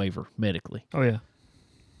you get a waiver medically. Oh, yeah.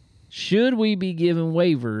 Should we be giving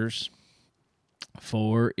waivers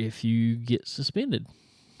for if you get suspended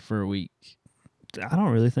for a week? I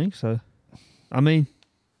don't really think so. I mean,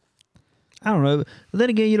 I don't know. But then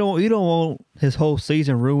again, you don't want his whole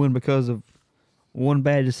season ruined because of one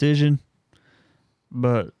bad decision.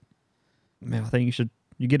 But, man, I think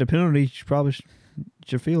you get a penalty, you probably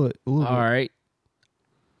should feel it a little bit. All right.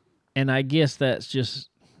 And I guess that's just,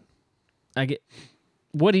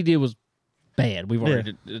 what he did was bad. We've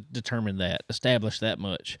already determined that, established that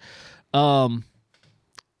much.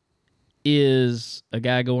 Is a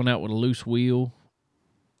guy going out with a loose wheel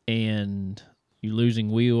and you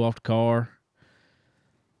losing wheel off the car,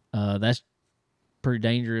 that's pretty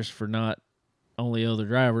dangerous for not only other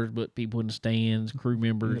drivers, but people in the stands, crew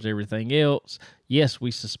members, everything else. Yes,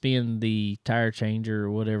 we suspend the tire changer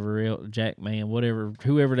or whatever else, jack man,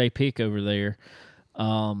 whoever they pick over there.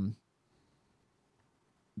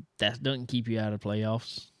 That doesn't keep you out of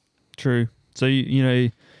playoffs. True. So you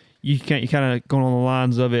kind of going on the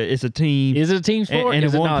lines of it. It's a team. Is it a team sport? And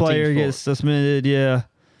if one player gets suspended, I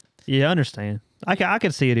understand. I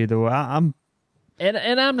can see it either way. I'm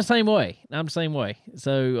I'm the same way.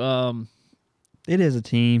 So it is a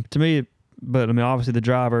team to me, but I mean obviously the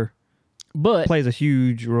driver plays a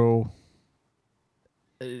huge role.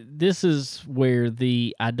 This is where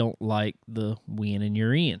I don't like the win and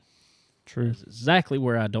you're in. True. That's exactly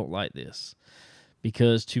where I don't like this.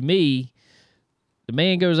 Because to me, the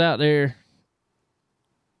man goes out there,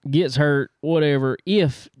 gets hurt, whatever.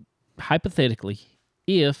 Hypothetically,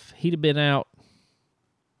 if he'd have been out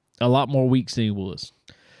a lot more weeks than he was,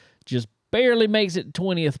 just barely makes it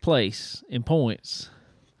 20th place in points,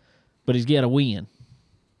 but he's got to win.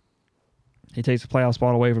 He takes a playoff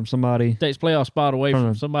spot away from somebody. Takes playoff spot away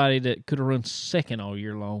from somebody that could have run second all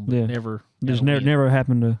year long, but never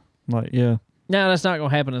happened to No, that's not going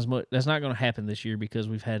to happen as much. That's not going to happen this year because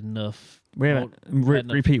we've had enough. We haven't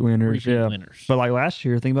repeat winners. Winners. But like last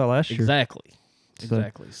year, think about last year. Exactly.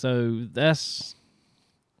 So that's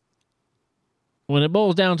when it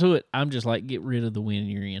boils down to it. I'm just like, get rid of the win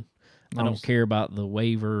you're in. I don't care about the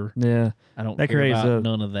waiver. Yeah, I don't care about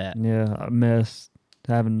none of that. Yeah, a mess.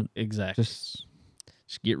 Having just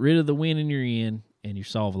get rid of the win you're in, and you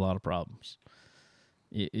solve a lot of problems.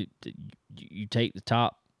 You take the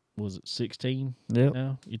top. Was it 16? Yep.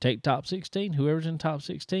 No, you take top 16. Whoever's in top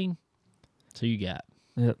 16, so you got.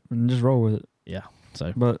 Yep, and just roll with it. Yeah.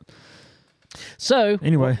 So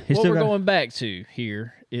anyway, what we're going back to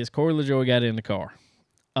here is Corey LaJoie got in the car.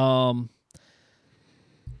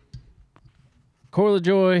 Corey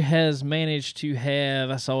LaJoie has managed to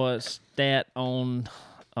have. I saw a stat on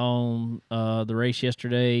the race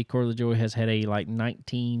yesterday. Corey LaJoie has had a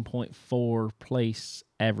 19.4 place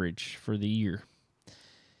average for the year.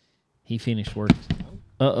 He finished work.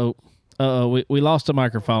 We lost a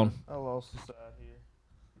microphone. I lost the side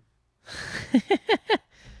here.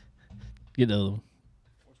 Get the other one.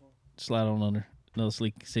 Which one? Slide on under. Another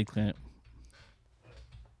sleek clamp.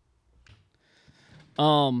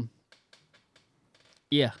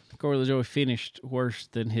 Yeah, Corey LaJoie finished worse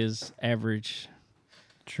than his average.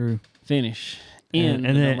 True. Finish.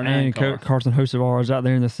 And Carson Hocevar was out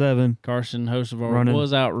there in the 7. Carson Hocevar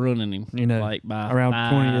was outrunning him, like by around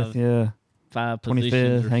 20th, 5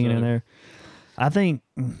 positions, hanging in there. I think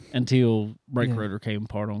until brake rotor came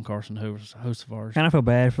apart on Carson Hocevar. Kind of feel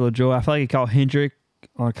bad for LaJoie. I feel like he caught Hendrick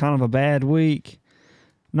on kind of a bad week.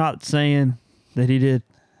 Not saying that he did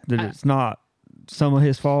that it's not some of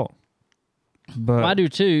his fault. But Well, I do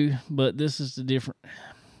too, but this is the different.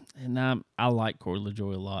 And I like Corey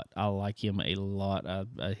LaJoy a lot. I like him a lot.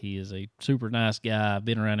 He is a super nice guy. I've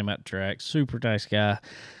been around him at the track. Super nice guy.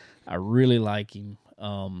 I really like him.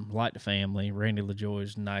 Like the family. Randy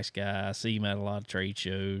LaJoy's a nice guy. I see him at a lot of trade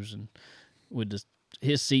shows and with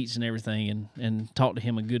his seats and everything, and talk to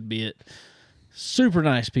him a good bit. Super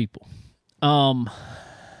nice people.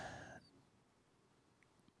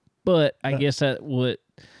 But I guess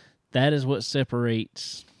that is what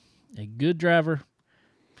separates a good driver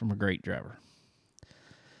from a great driver.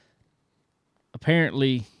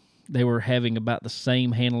 Apparently, they were having about the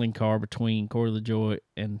same handling car between Corey LaJoy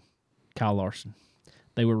and Kyle Larson.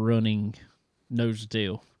 They were running nose to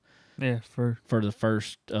tail. Yeah, for the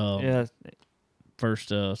first segment.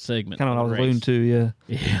 Kind of what I was alluding to, yeah.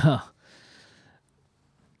 Yeah.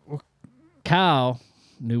 Kyle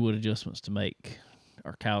knew what adjustments to make.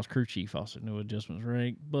 Or Kyle's crew chief also knew what adjustments to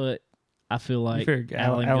make, but I feel like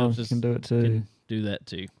Alan can do it too. Can do that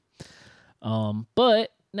too. But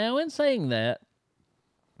now in saying that,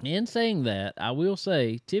 I will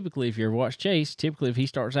say, typically, if you ever watch Chase, typically if he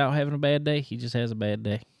starts out having a bad day, he just has a bad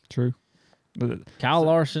day. True. Kyle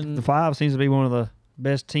Larson. The 5 seems to be one of the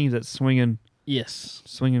best teams that's swinging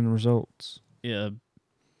results. Yeah.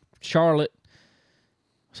 Charlotte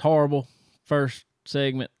was horrible. First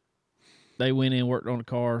segment, they went in, worked on the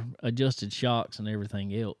car, adjusted shocks and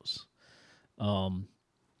everything else.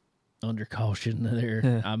 Under caution there.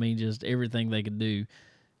 Yeah. I mean, just everything they could do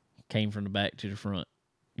came from the back to the front.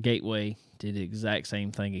 Gateway did the exact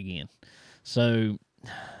same thing again. So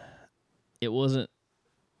it wasn't,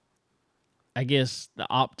 I guess the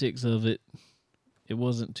optics of it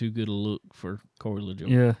wasn't too good a look for Corey LaJoy.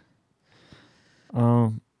 Yeah.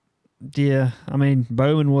 Yeah, I mean,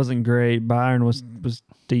 Bowman wasn't great. Byron was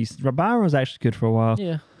decent. Byron was actually good for a while.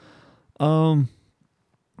 Yeah.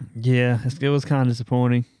 Yeah, it was kind of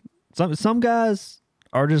disappointing. Some guys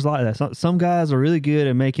are just like that. Some guys are really good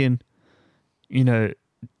at making,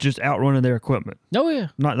 just outrunning their equipment. Oh yeah.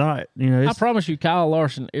 Not I promise you, Kyle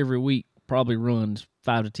Larson every week probably runs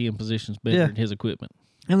 5 to 10 positions better than his equipment.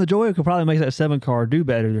 And LaJoy could probably make that 7 car do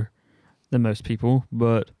better than most people,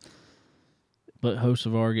 but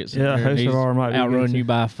Hocevar gets in there and Hocevar might outrun you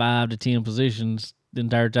by 5 to 10 positions the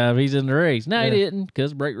entire time he's in the race. No, he didn't,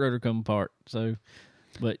 because brake rotor come apart. So,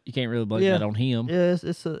 but you can't really blame that on him. Yeah,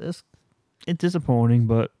 it's disappointing,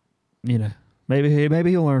 but maybe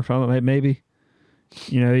he'll learn from it. Maybe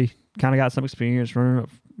he kind of got some experience running up,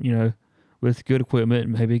 with good equipment,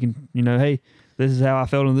 and maybe he can, hey, this is how I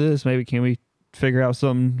felt in this. Maybe can we figure out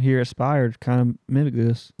something here at Spire to kind of mimic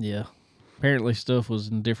this? Yeah. Apparently stuff was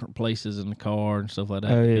in different places in the car and stuff like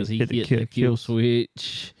that because he hit the kill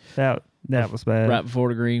switch. That was bad. Right before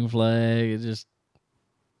the green flag. He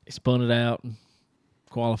spun it out and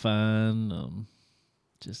qualifying.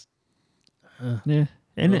 Yeah.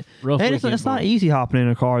 And it's not easy hopping in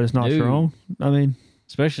a car that's not your own. I mean,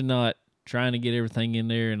 especially not trying to get everything in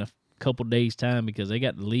there in a couple days' time, because they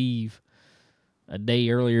got to leave a day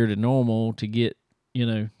earlier than normal to get,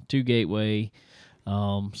 to Gateway.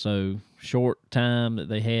 So short time that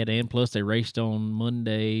they had, and plus they raced on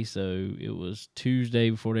Monday, so it was Tuesday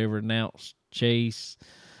before they ever announced Chase.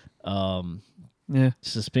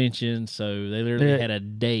 Suspension, so they literally had a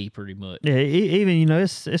day pretty much. Yeah, even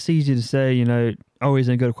it's easy to say he's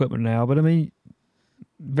in good equipment now, but I mean,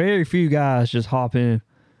 very few guys just hop in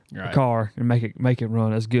a car and make it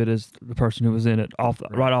run as good as the person who was in it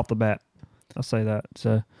right off the bat. I'll say that.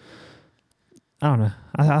 So I don't know.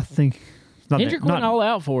 I think Hendrick went all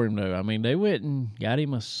out for him though. I mean, they went and got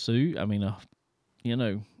him a suit. I mean,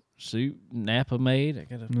 suit Napa made. I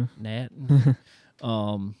got a Nat,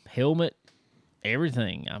 helmet,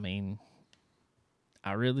 everything. I mean,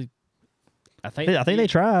 I think they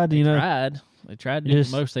tried. They tried to do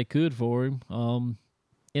the most they could for him.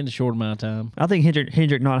 In the short amount of time. I think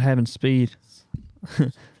Hendrick not having speed.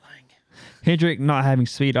 Hendrick not having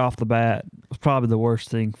speed off the bat was probably the worst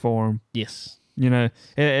thing for him. Yes.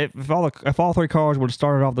 If all 3 cars would have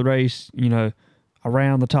started off the race,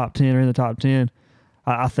 around the top 10 or in the top 10,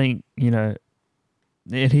 I think, and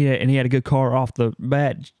he had a good car off the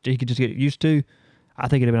bat he could just get used to, I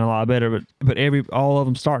think it'd have been a lot better. But all of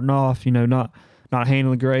them starting off, not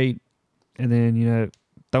handling great, and then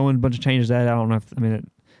throwing a bunch of changes at it. I don't know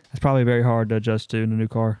it's probably very hard to adjust to in a new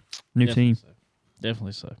car, team. So.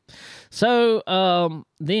 Definitely so. So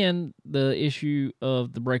then the issue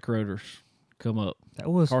of the brake rotors come up.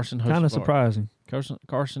 That was kind of surprising.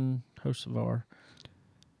 Carson Hocevar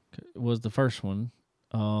was the first one.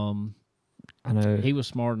 I know he was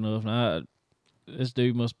smart enough. And this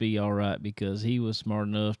dude must be all right because he was smart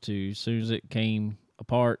enough to, as soon as it came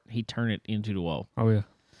apart, he turned it into the wall. Oh yeah.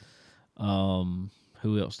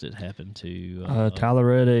 Who else did it happen to? Tyler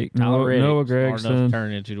Reddick, Tyler Reddick, Noah smart enough Gregson, to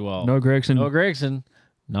turn it into the wall. Noah Gregson. Noah Gregson,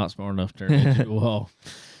 not smart enough to turn it into the wall.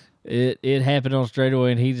 It happened on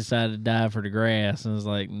straightaway, and he decided to dive for the grass, and was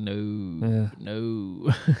like,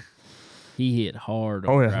 no. He hit hard.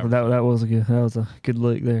 Oh yeah, that was a good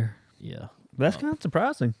look there. Yeah, That's kind of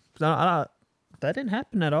surprising. That didn't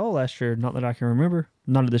happen at all last year. Not that I can remember.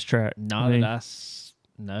 Not at this track. No, I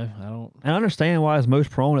don't. I understand why it's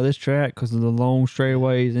most prone at this track because of the long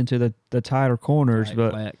straightaways into the tighter corners, Tight,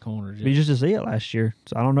 but flat corners. we just to see it last year.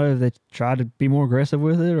 So I don't know if they tried to be more aggressive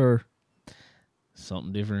with it or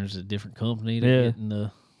something different. It's a different company to getting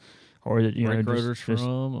the brake rotors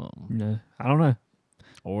from. I don't know.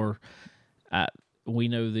 Or we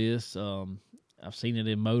know this. I've seen it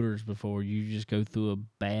in motors before. You just go through a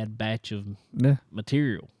bad batch of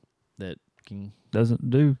material that doesn't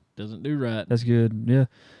do right. That's good. Yeah.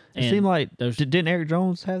 It seemed like didn't Eric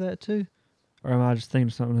Jones have that too, or am I just thinking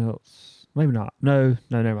of something else? Maybe not. No,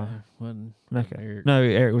 never mind. Okay. Eric. No,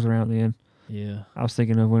 Eric was around then. Yeah. I was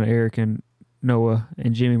thinking of when Eric and Noah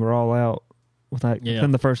and Jimmy were all out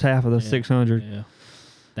within the first half of the 600. Yeah.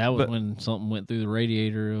 That was when something went through the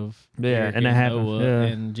radiator of Eric and that happened. Noah,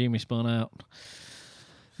 and Jimmy spun out.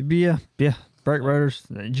 Yeah. Brake rotors.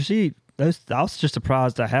 Did you see those? I was just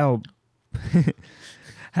surprised at how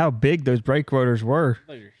big those brake rotors were.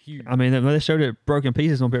 Those are huge. I mean, they showed it broken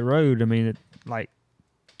pieces on pit road. I mean, like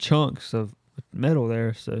chunks of metal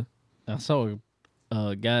there. So I saw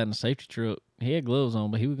a guy in the safety truck. He had gloves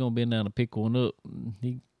on, but he was gonna bend down to pick one up. And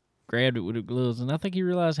he grabbed it with the gloves, and I think he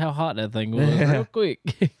realized how hot that thing was real quick.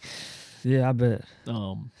 Yeah, I bet.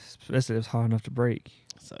 Especially it was hot enough to break.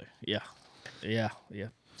 So yeah.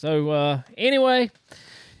 So anyway,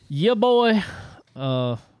 your boy,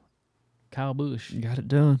 Kyle Busch got it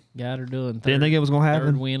done. Got her done. Didn't think it was gonna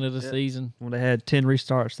happen. Third win of the season. When they had 10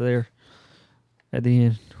 restarts there at the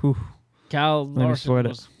end. Whew. Kyle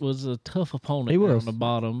Larson was a tough opponent on the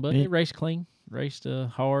bottom, but he raced clean, raced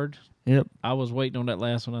hard. Yep. I was waiting on that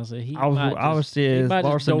last one. I said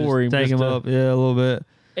Larson just take him up, a little bit.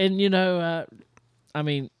 And I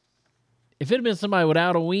mean, if it had been somebody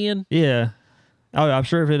without a win, oh, I'm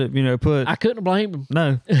sure if it put, I couldn't blame him.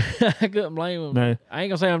 No, I couldn't blame him. No, I ain't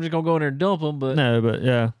gonna say I'm just gonna go in there and dump him, but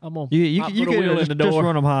yeah, I'm gonna you could just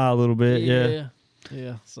run them high a little bit,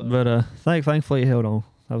 yeah. So. But thankfully it held on.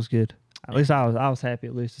 That was good. At least I was happy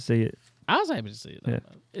at least to see it. I was happy to see it. Yeah.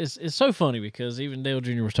 It's so funny because even Dale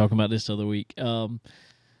Jr. was talking about this the other week.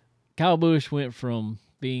 Kyle Busch went from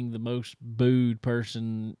being the most booed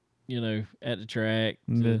person, at the track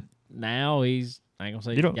to now he's, I ain't gonna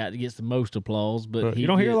say he gets the most applause, but you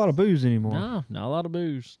don't hear a lot of boos anymore. No, not a lot of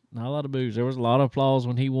boos. Not a lot of boos. There was a lot of applause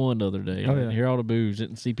when he won the other day. I didn't hear all the boos.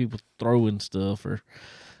 Didn't see people throwing stuff or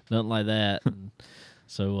nothing like that. And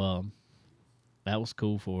so that was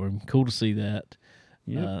cool for him. Cool to see that.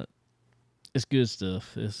 Yeah. It's good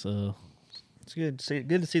stuff. It's good to see.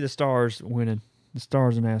 Good to see the stars winning. The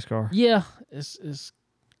stars in NASCAR. Yeah, it's.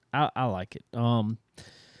 I like it.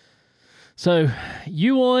 So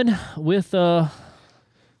you won with the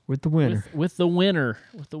winner. With the winner.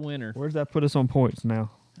 Where does that put us on points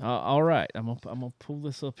now? All right, I'm gonna pull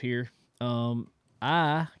this up here.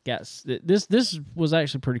 I got this. This was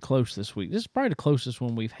actually pretty close this week. This is probably the closest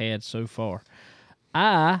one we've had so far.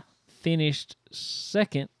 I finished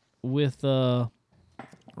second with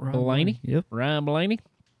Blaney. Yep. Ryan Blaney.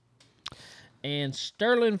 And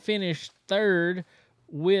Sterling finished third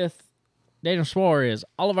with Daniel Suarez.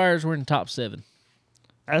 All of ours were in the top 7.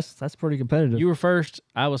 That's pretty competitive. You were first.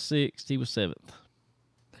 I was 6th. He was 7th.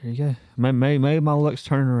 There you go. Maybe my luck's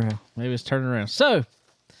turning around. Maybe it's turning around. So,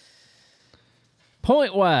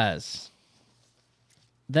 point-wise,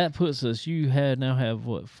 that puts us, now have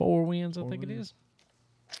what, 4 wins, I think it is?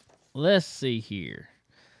 Let's see here.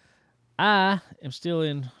 I am still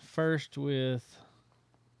in first with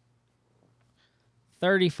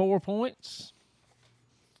 34 points.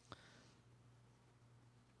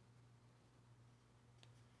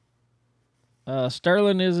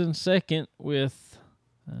 Sterling is in second with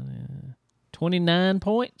 29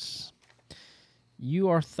 points. You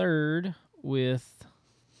are third with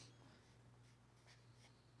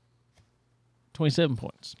 27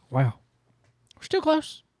 points. Wow. We're still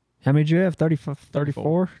close. How many did you have? 34?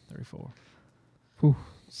 34. Whew,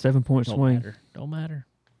 7-point swing. Don't matter.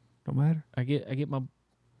 I get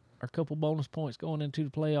our couple bonus points going into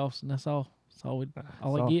the playoffs, and that's all. That's all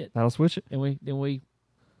I get. That'll switch it.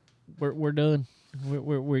 We're done.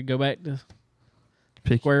 We go back to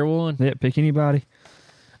pick square one. Yeah, pick anybody.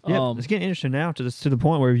 Yeah, it's getting interesting now to the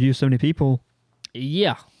point where you have so many people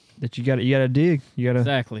Yeah, that you got to dig. You got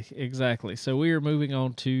to exactly. So we are moving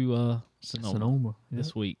on to Sonoma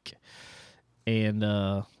this week, and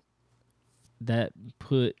that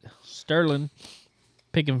put Sterling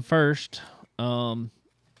picking first.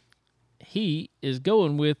 He is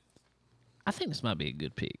going with. I think this might be a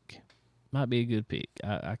good pick. Might be a good pick.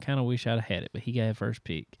 I kind of wish I'd have had it, but he got first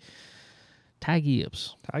pick. Ty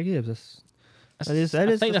Gibbs. Ty Gibbs. I think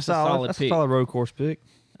that's a solid That's pick. a solid road course pick.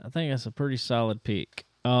 I think that's a pretty solid pick.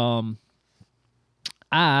 I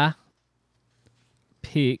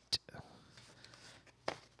picked.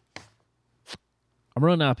 I'm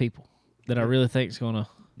running out of people that I really think is gonna.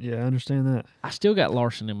 Yeah, I understand that. I still got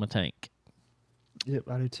Larson in my tank, Yep,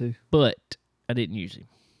 I do too. but I didn't use him.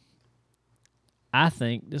 I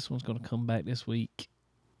think this one's gonna come back this week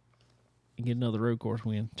and get another road course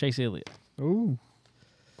win. Chase Elliott. Ooh,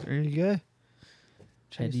 there you go.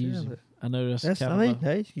 Had to use him. I know that's I kind mean, of a,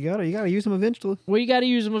 hey, you gotta use them eventually. well, you got to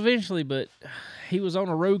use him eventually, but he was on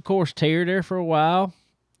a road course tear there for a while.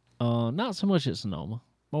 Not so much at Sonoma,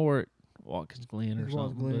 more at Watkins Glen or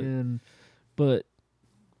something. But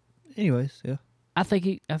anyways, yeah, I think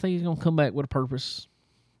he's gonna come back with a purpose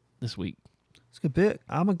this week. it's a good pick.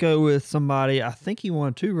 I'm gonna go with somebody. I think he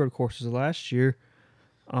won 2 road courses last year.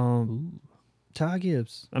 Ty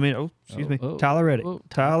Gibbs. I mean, excuse me, Tyler Reddick.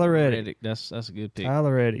 Tyler Reddick. That's a good pick.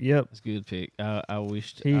 Tyler Reddick. Yep, That's a good pick. I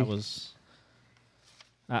wished I was.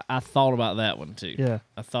 I thought about that one too. Yeah,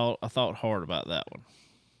 I thought hard about that one.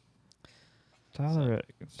 Tyler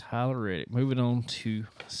Reddick. Moving on to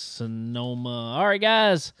Sonoma. All right,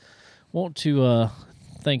 guys. Want to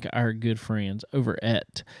thank our good friends over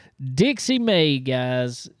at Dixie Made,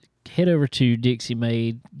 guys. Head over to Dixie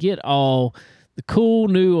Made. Get all the cool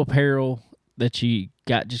new apparel that you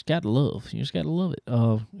just got to love. You just got to love it.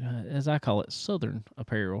 As I call it, Southern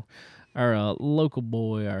apparel. Our local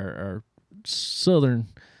boy, our Southern,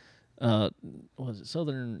 what was it?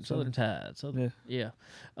 Southern Tide. Yeah.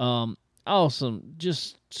 Awesome.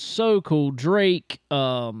 Just so cool. Drake,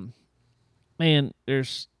 man,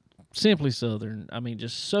 there's Simply Southern. I mean,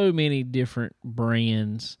 just so many different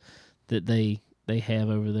brands that they have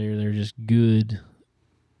over there. They're just good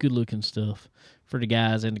looking stuff for the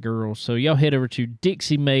guys and the girls. So y'all head over to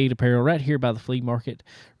Dixie Made Apparel right here by the flea market,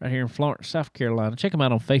 right here in Florence, South Carolina. Check them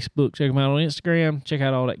out on Facebook. Check them out on Instagram. Check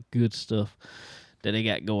out all that good stuff that they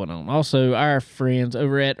got going on. Also, our friends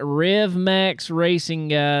over at Rev Max Racing,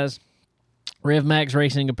 guys. Rev Max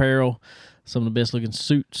Racing Apparel. Some of the best looking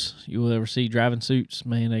suits you will ever see. Driving suits,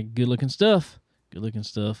 man, they good looking stuff. Good looking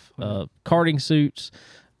stuff. Karting suits,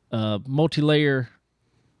 multi-layer,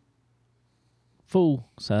 full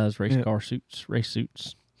size race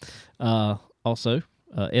suits. Also,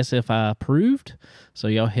 SFI approved. So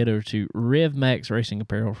y'all head over to Rev Max Racing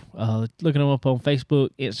Apparel. Looking them up on Facebook,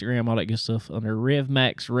 Instagram, all that good stuff under Rev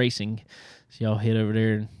Max Racing. So y'all head over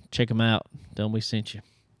there and check them out. Tell them we sent you.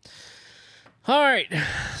 All right.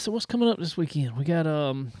 So what's coming up this weekend? We got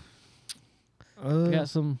we got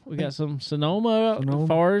some Sonoma. As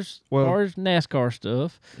far as NASCAR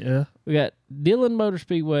stuff. Yeah. We got Dillon Motor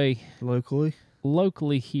Speedway locally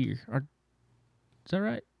here. Is that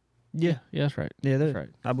right? Yeah, that's right. Yeah, that's right.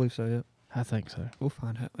 I believe so. Yeah, I think so. We'll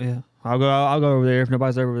find out. Yeah, I'll go over there. If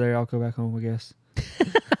nobody's over there, I'll go back home, I guess.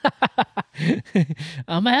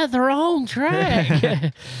 I'm at the wrong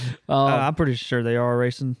track. I'm pretty sure they are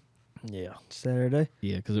racing. Yeah, Saturday.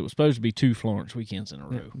 Yeah, because it was supposed to be 2 Florence weekends in a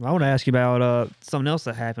row. Yeah. I want to ask you about something else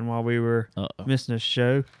that happened while we were missing a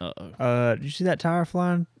show. Did you see that tire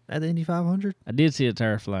flying at the Indy 500? I did see a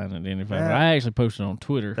tire flying at the Indy 500. I actually posted on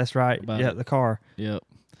Twitter. That's right. Yeah, the car. Yep.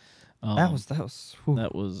 That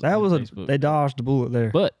was. They dodged the bullet there.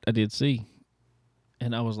 But I did see,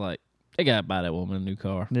 and I was like, they got to buy that woman a new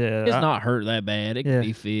car. Yeah, it's not hurt that bad. It can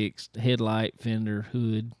be fixed. Headlight, fender,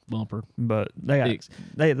 hood, bumper. But they got fixed.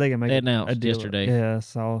 They can make it announced yesterday. Yeah,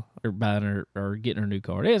 so they're buying her or getting her a new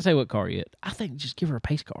car. They didn't say what car yet. I think just give her a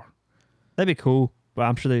pace car. That'd be cool. But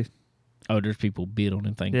I'm sure they. Oh, there's people bid on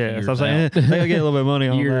them things. Yeah, so I'm saying they gotta get a little bit of money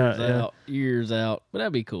on that. Years out. But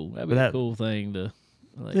that'd be cool. That'd be a cool thing to.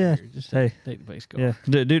 Like, just take the pace car. Yeah,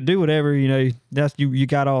 do whatever That's you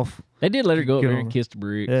got off. They did let her go up there and kiss the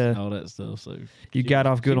bricks and all that stuff. So you got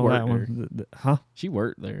off good on that one, huh? She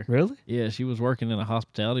worked there. Really? Yeah, she was working in a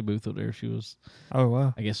hospitality booth up there. She was. Oh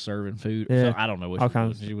wow. I guess serving food. Yeah. So I don't know what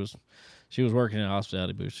she was working in a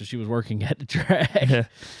hospitality booth, so she was working at the track. Yeah.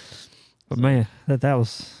 But man, that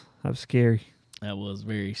was scary. That was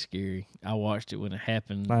very scary. I watched it when it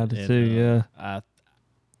happened. I did too. Yeah.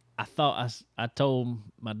 I thought I told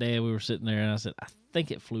my dad we were sitting there and I said I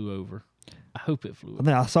think it flew over. I hope it flew I up.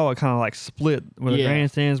 think I saw it kind of like split where the Yeah.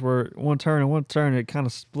 grandstands were one turn and one turn. It kind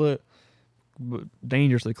of split, but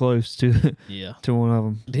dangerously close to Yeah. to one of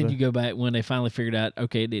them. Then you go back when they finally figured out,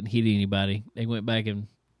 okay, it didn't hit anybody. They went back and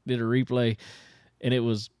did a replay, and it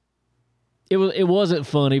wasn't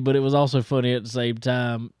funny, but it was also funny at the same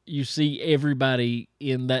time. You see everybody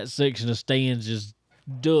in that section of stands just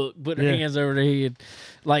duck, put their hands over their head,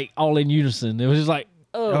 like all in unison. It was just like,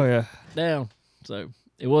 Oh yeah, down. So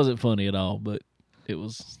it wasn't funny at all, but it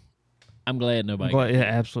was. I'm glad nobody. got yeah, hit.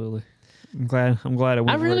 absolutely. I'm glad it went.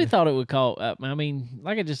 I really thought it would call. I mean,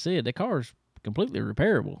 like I just said, the car's completely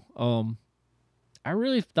repairable. I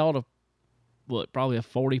really thought of probably a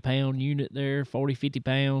 40-pound unit there, 40, 50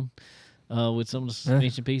 pound, with some of the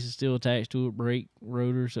suspension pieces still attached to it, brake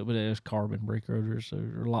rotors, but it was carbon brake rotors, so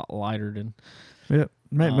they're a lot lighter than. Yep,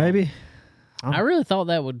 maybe. I really thought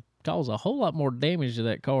that would cause a whole lot more damage to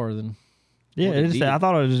that car than. Yeah, what it did. I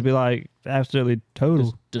thought it would just be like absolutely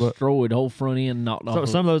total. Just destroyed, the whole front end knocked off.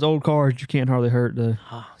 Some of those old cars you can't hardly hurt though.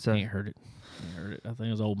 So can't hurt it. I think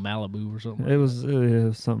it was old Malibu or something. It was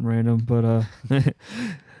something random, but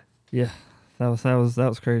yeah, that was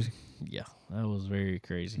crazy. Yeah, that was very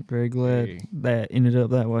crazy. Very glad that ended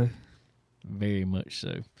up that way. Very much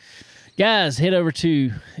so. Guys, head over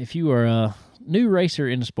to, if you are a new racer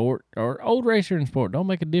in the sport or old racer in the sport, don't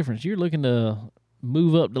make a difference. You're looking to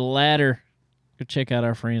move up the ladder, go check out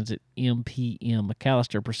our friends at MPM,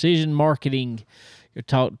 McAllister Precision Marketing. Go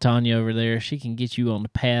talk to Tanya over there. She can get you on the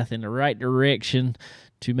path in the right direction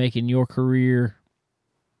to making your career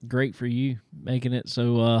great for you, making it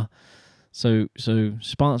so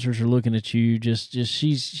sponsors are looking at you. Just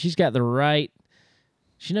she's got the right,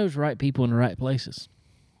 she knows the right people in the right places.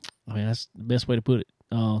 I mean, that's the best way to put it.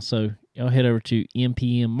 So y'all head over to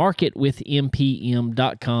MPM,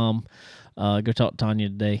 marketwithmpm.com. Go talk to Tanya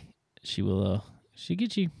today. She will she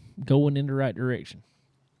get you going in the right direction.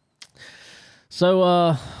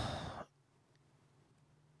 So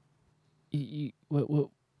what you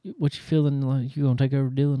feeling like you gonna take over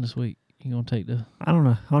Dylan this week? You gonna take the? I don't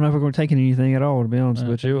know. I don't know if we're going to take anything at all. To be honest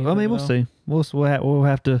with you, I mean, we'll see. We'll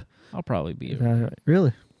have to. I'll probably be.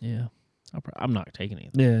 Really? Yeah. I'm not taking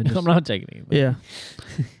anything. Yeah, I'm not taking anything. Yeah.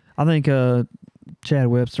 I think Chad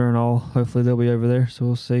Webster and all. Hopefully they'll be over there. So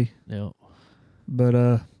we'll see. Yeah.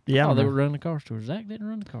 But yeah. Oh, they were running the cars tour. Zach didn't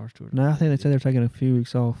run the cars tour. No, I think they said they're taking a few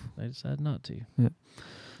weeks off. They decided not to. Yeah.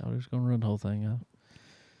 I was going to run the whole thing out.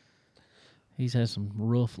 He's had some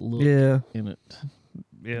rough look in it.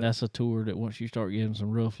 Yeah. That's a tour that once you start getting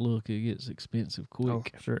some rough look, it gets expensive quick. Oh,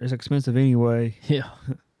 sure. It's expensive anyway. Yeah.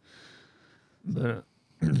 But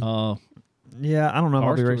yeah, I don't know if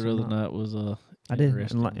I'll be racing. The other night was I did.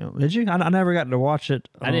 Did you? I never got to watch it.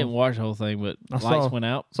 I didn't watch the whole thing, but lights went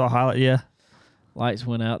out. Saw a highlight. Yeah. Lights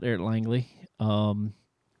went out there at Langley. Is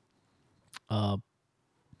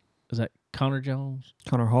that Connor Jones?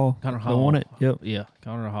 Connor Hall. Connor Hall won it. Yep. Yeah,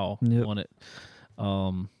 Connor Hall won it.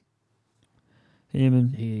 Him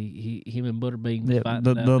and Butterbean. Yeah,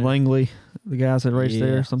 the Langley, the guys that race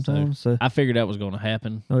there sometimes. So I figured that was going to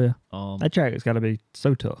happen. Oh yeah. That track has got to be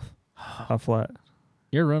so tough. How flat.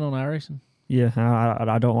 You ever run on iRacing? Yeah,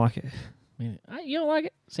 I don't like it. I mean, you don't like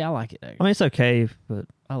it? See, I like it. Actually. I mean, it's okay, but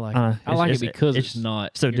I like it. I like it because it's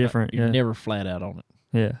not so different. You're never flat out on it.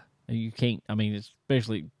 Yeah. You can't. I mean,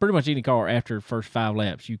 especially pretty much any car after the first 5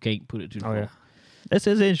 laps, you can't put it too far. Yeah. It's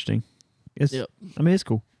interesting. I mean, it's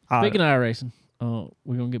cool. Speaking of iRacing,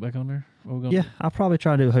 we're gonna get back on there. I'll probably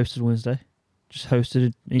try to do a hosted Wednesday. Just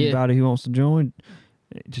hosted anybody who wants to join.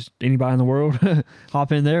 Just anybody in the world,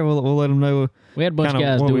 hop in there. We'll let them know. We had a bunch of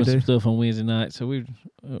guys doing some stuff on Wednesday night, so me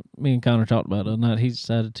and Connor talked about it the other night. He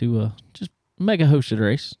decided to just make a hosted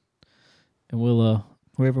race, and we'll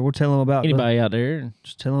tell them about anybody out there, and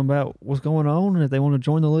just tell them about what's going on, and if they want to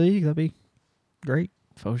join the league, that'd be great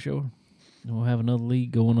for sure. And we'll have another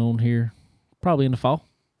league going on here, probably in the fall.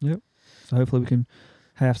 Yep. So hopefully we can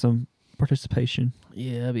have some participation.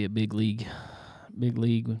 Yeah, that'd be a big league. Big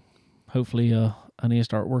league. Hopefully, I need to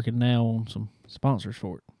start working now on some sponsors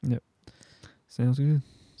for it. Yep. Sounds good.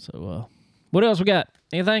 So, what else we got?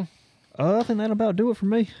 Anything? I think that'll about do it for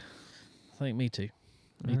me. I think me too.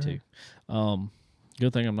 Me too.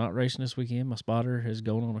 Good thing I'm not racing this weekend. My spotter has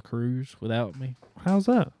gone on a cruise without me. How's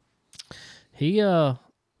that? He, my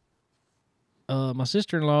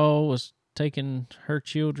sister-in-law was taking her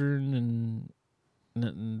children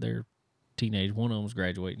and they're teenage. One of them was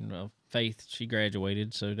graduating. Faith, she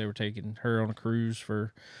graduated, so they were taking her on a cruise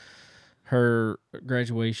for her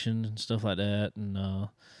graduation and stuff like that. And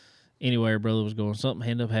anyway, her brother was going. Something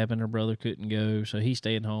ended up happening. Her brother couldn't go, so he's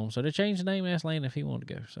staying home. So they changed the name and asked Lane if he wanted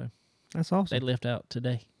to go. So that's awesome. They left out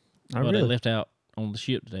today. Really? They left out on the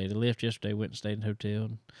ship today. They left yesterday, went and stayed in the hotel.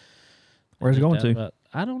 And Where's it left going out to? about-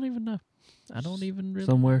 I don't even know. I don't even really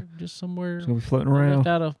Somewhere. know. Just somewhere. It's gonna be floating They around. left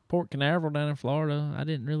out of Port Canaveral down in Florida. I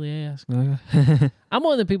didn't really ask. Okay. I'm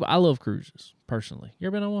one of the people. I love cruises personally. You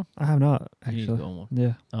ever been on one? I have not You need to actually. go on one.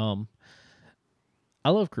 Yeah. I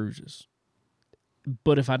love cruises,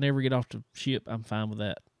 but if I never get off the ship, I'm fine with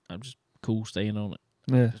that. I'm just cool staying on it.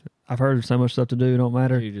 Yeah. I've heard there's so much stuff to do. It don't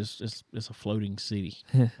matter. Dude, it's a floating city.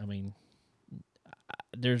 Yeah. I mean,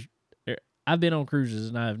 I've been on cruises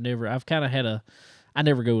and I've kind of had I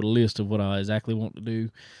never go with a list of what I exactly want to do,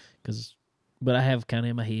 but I have kind of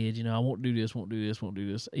in my head, I won't do this, won't do this, won't do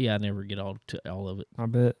this. Yeah, I never get all of it. I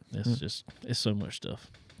bet. It's so much stuff.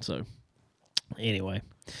 So anyway,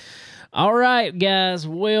 all right, guys.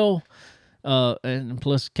 Well, and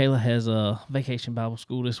plus Kayla has a Vacation Bible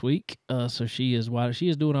School this week. So she is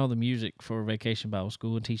doing all the music for Vacation Bible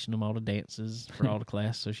School and teaching them all the dances for all the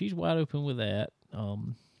class. So she's wide open with that.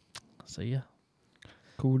 So yeah,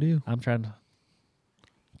 Cool deal. I'm trying to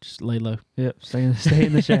just lay low. Yep. Stay in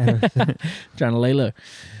the shadows. Trying to lay low.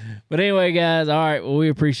 But anyway, guys, all right. Well, we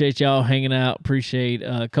appreciate y'all hanging out. Appreciate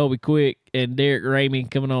Colby Quick and Derrick Ramey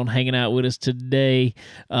coming on, hanging out with us today.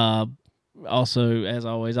 Also, as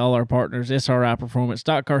always, all our partners, SRI Performance,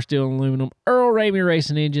 Stock Car Steel and Aluminum, Earl Ramey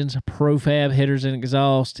Racing Engines, Profab Headers and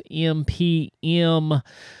Exhaust, MPM,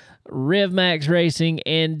 RevMax Racing,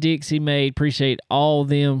 and Dixie Made. Appreciate all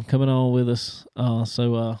them coming on with us.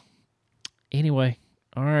 Anyway,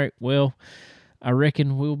 all right. Well, I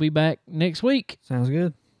reckon we'll be back next week. Sounds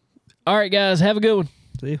good. All right, guys. Have a good one.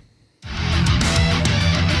 See you.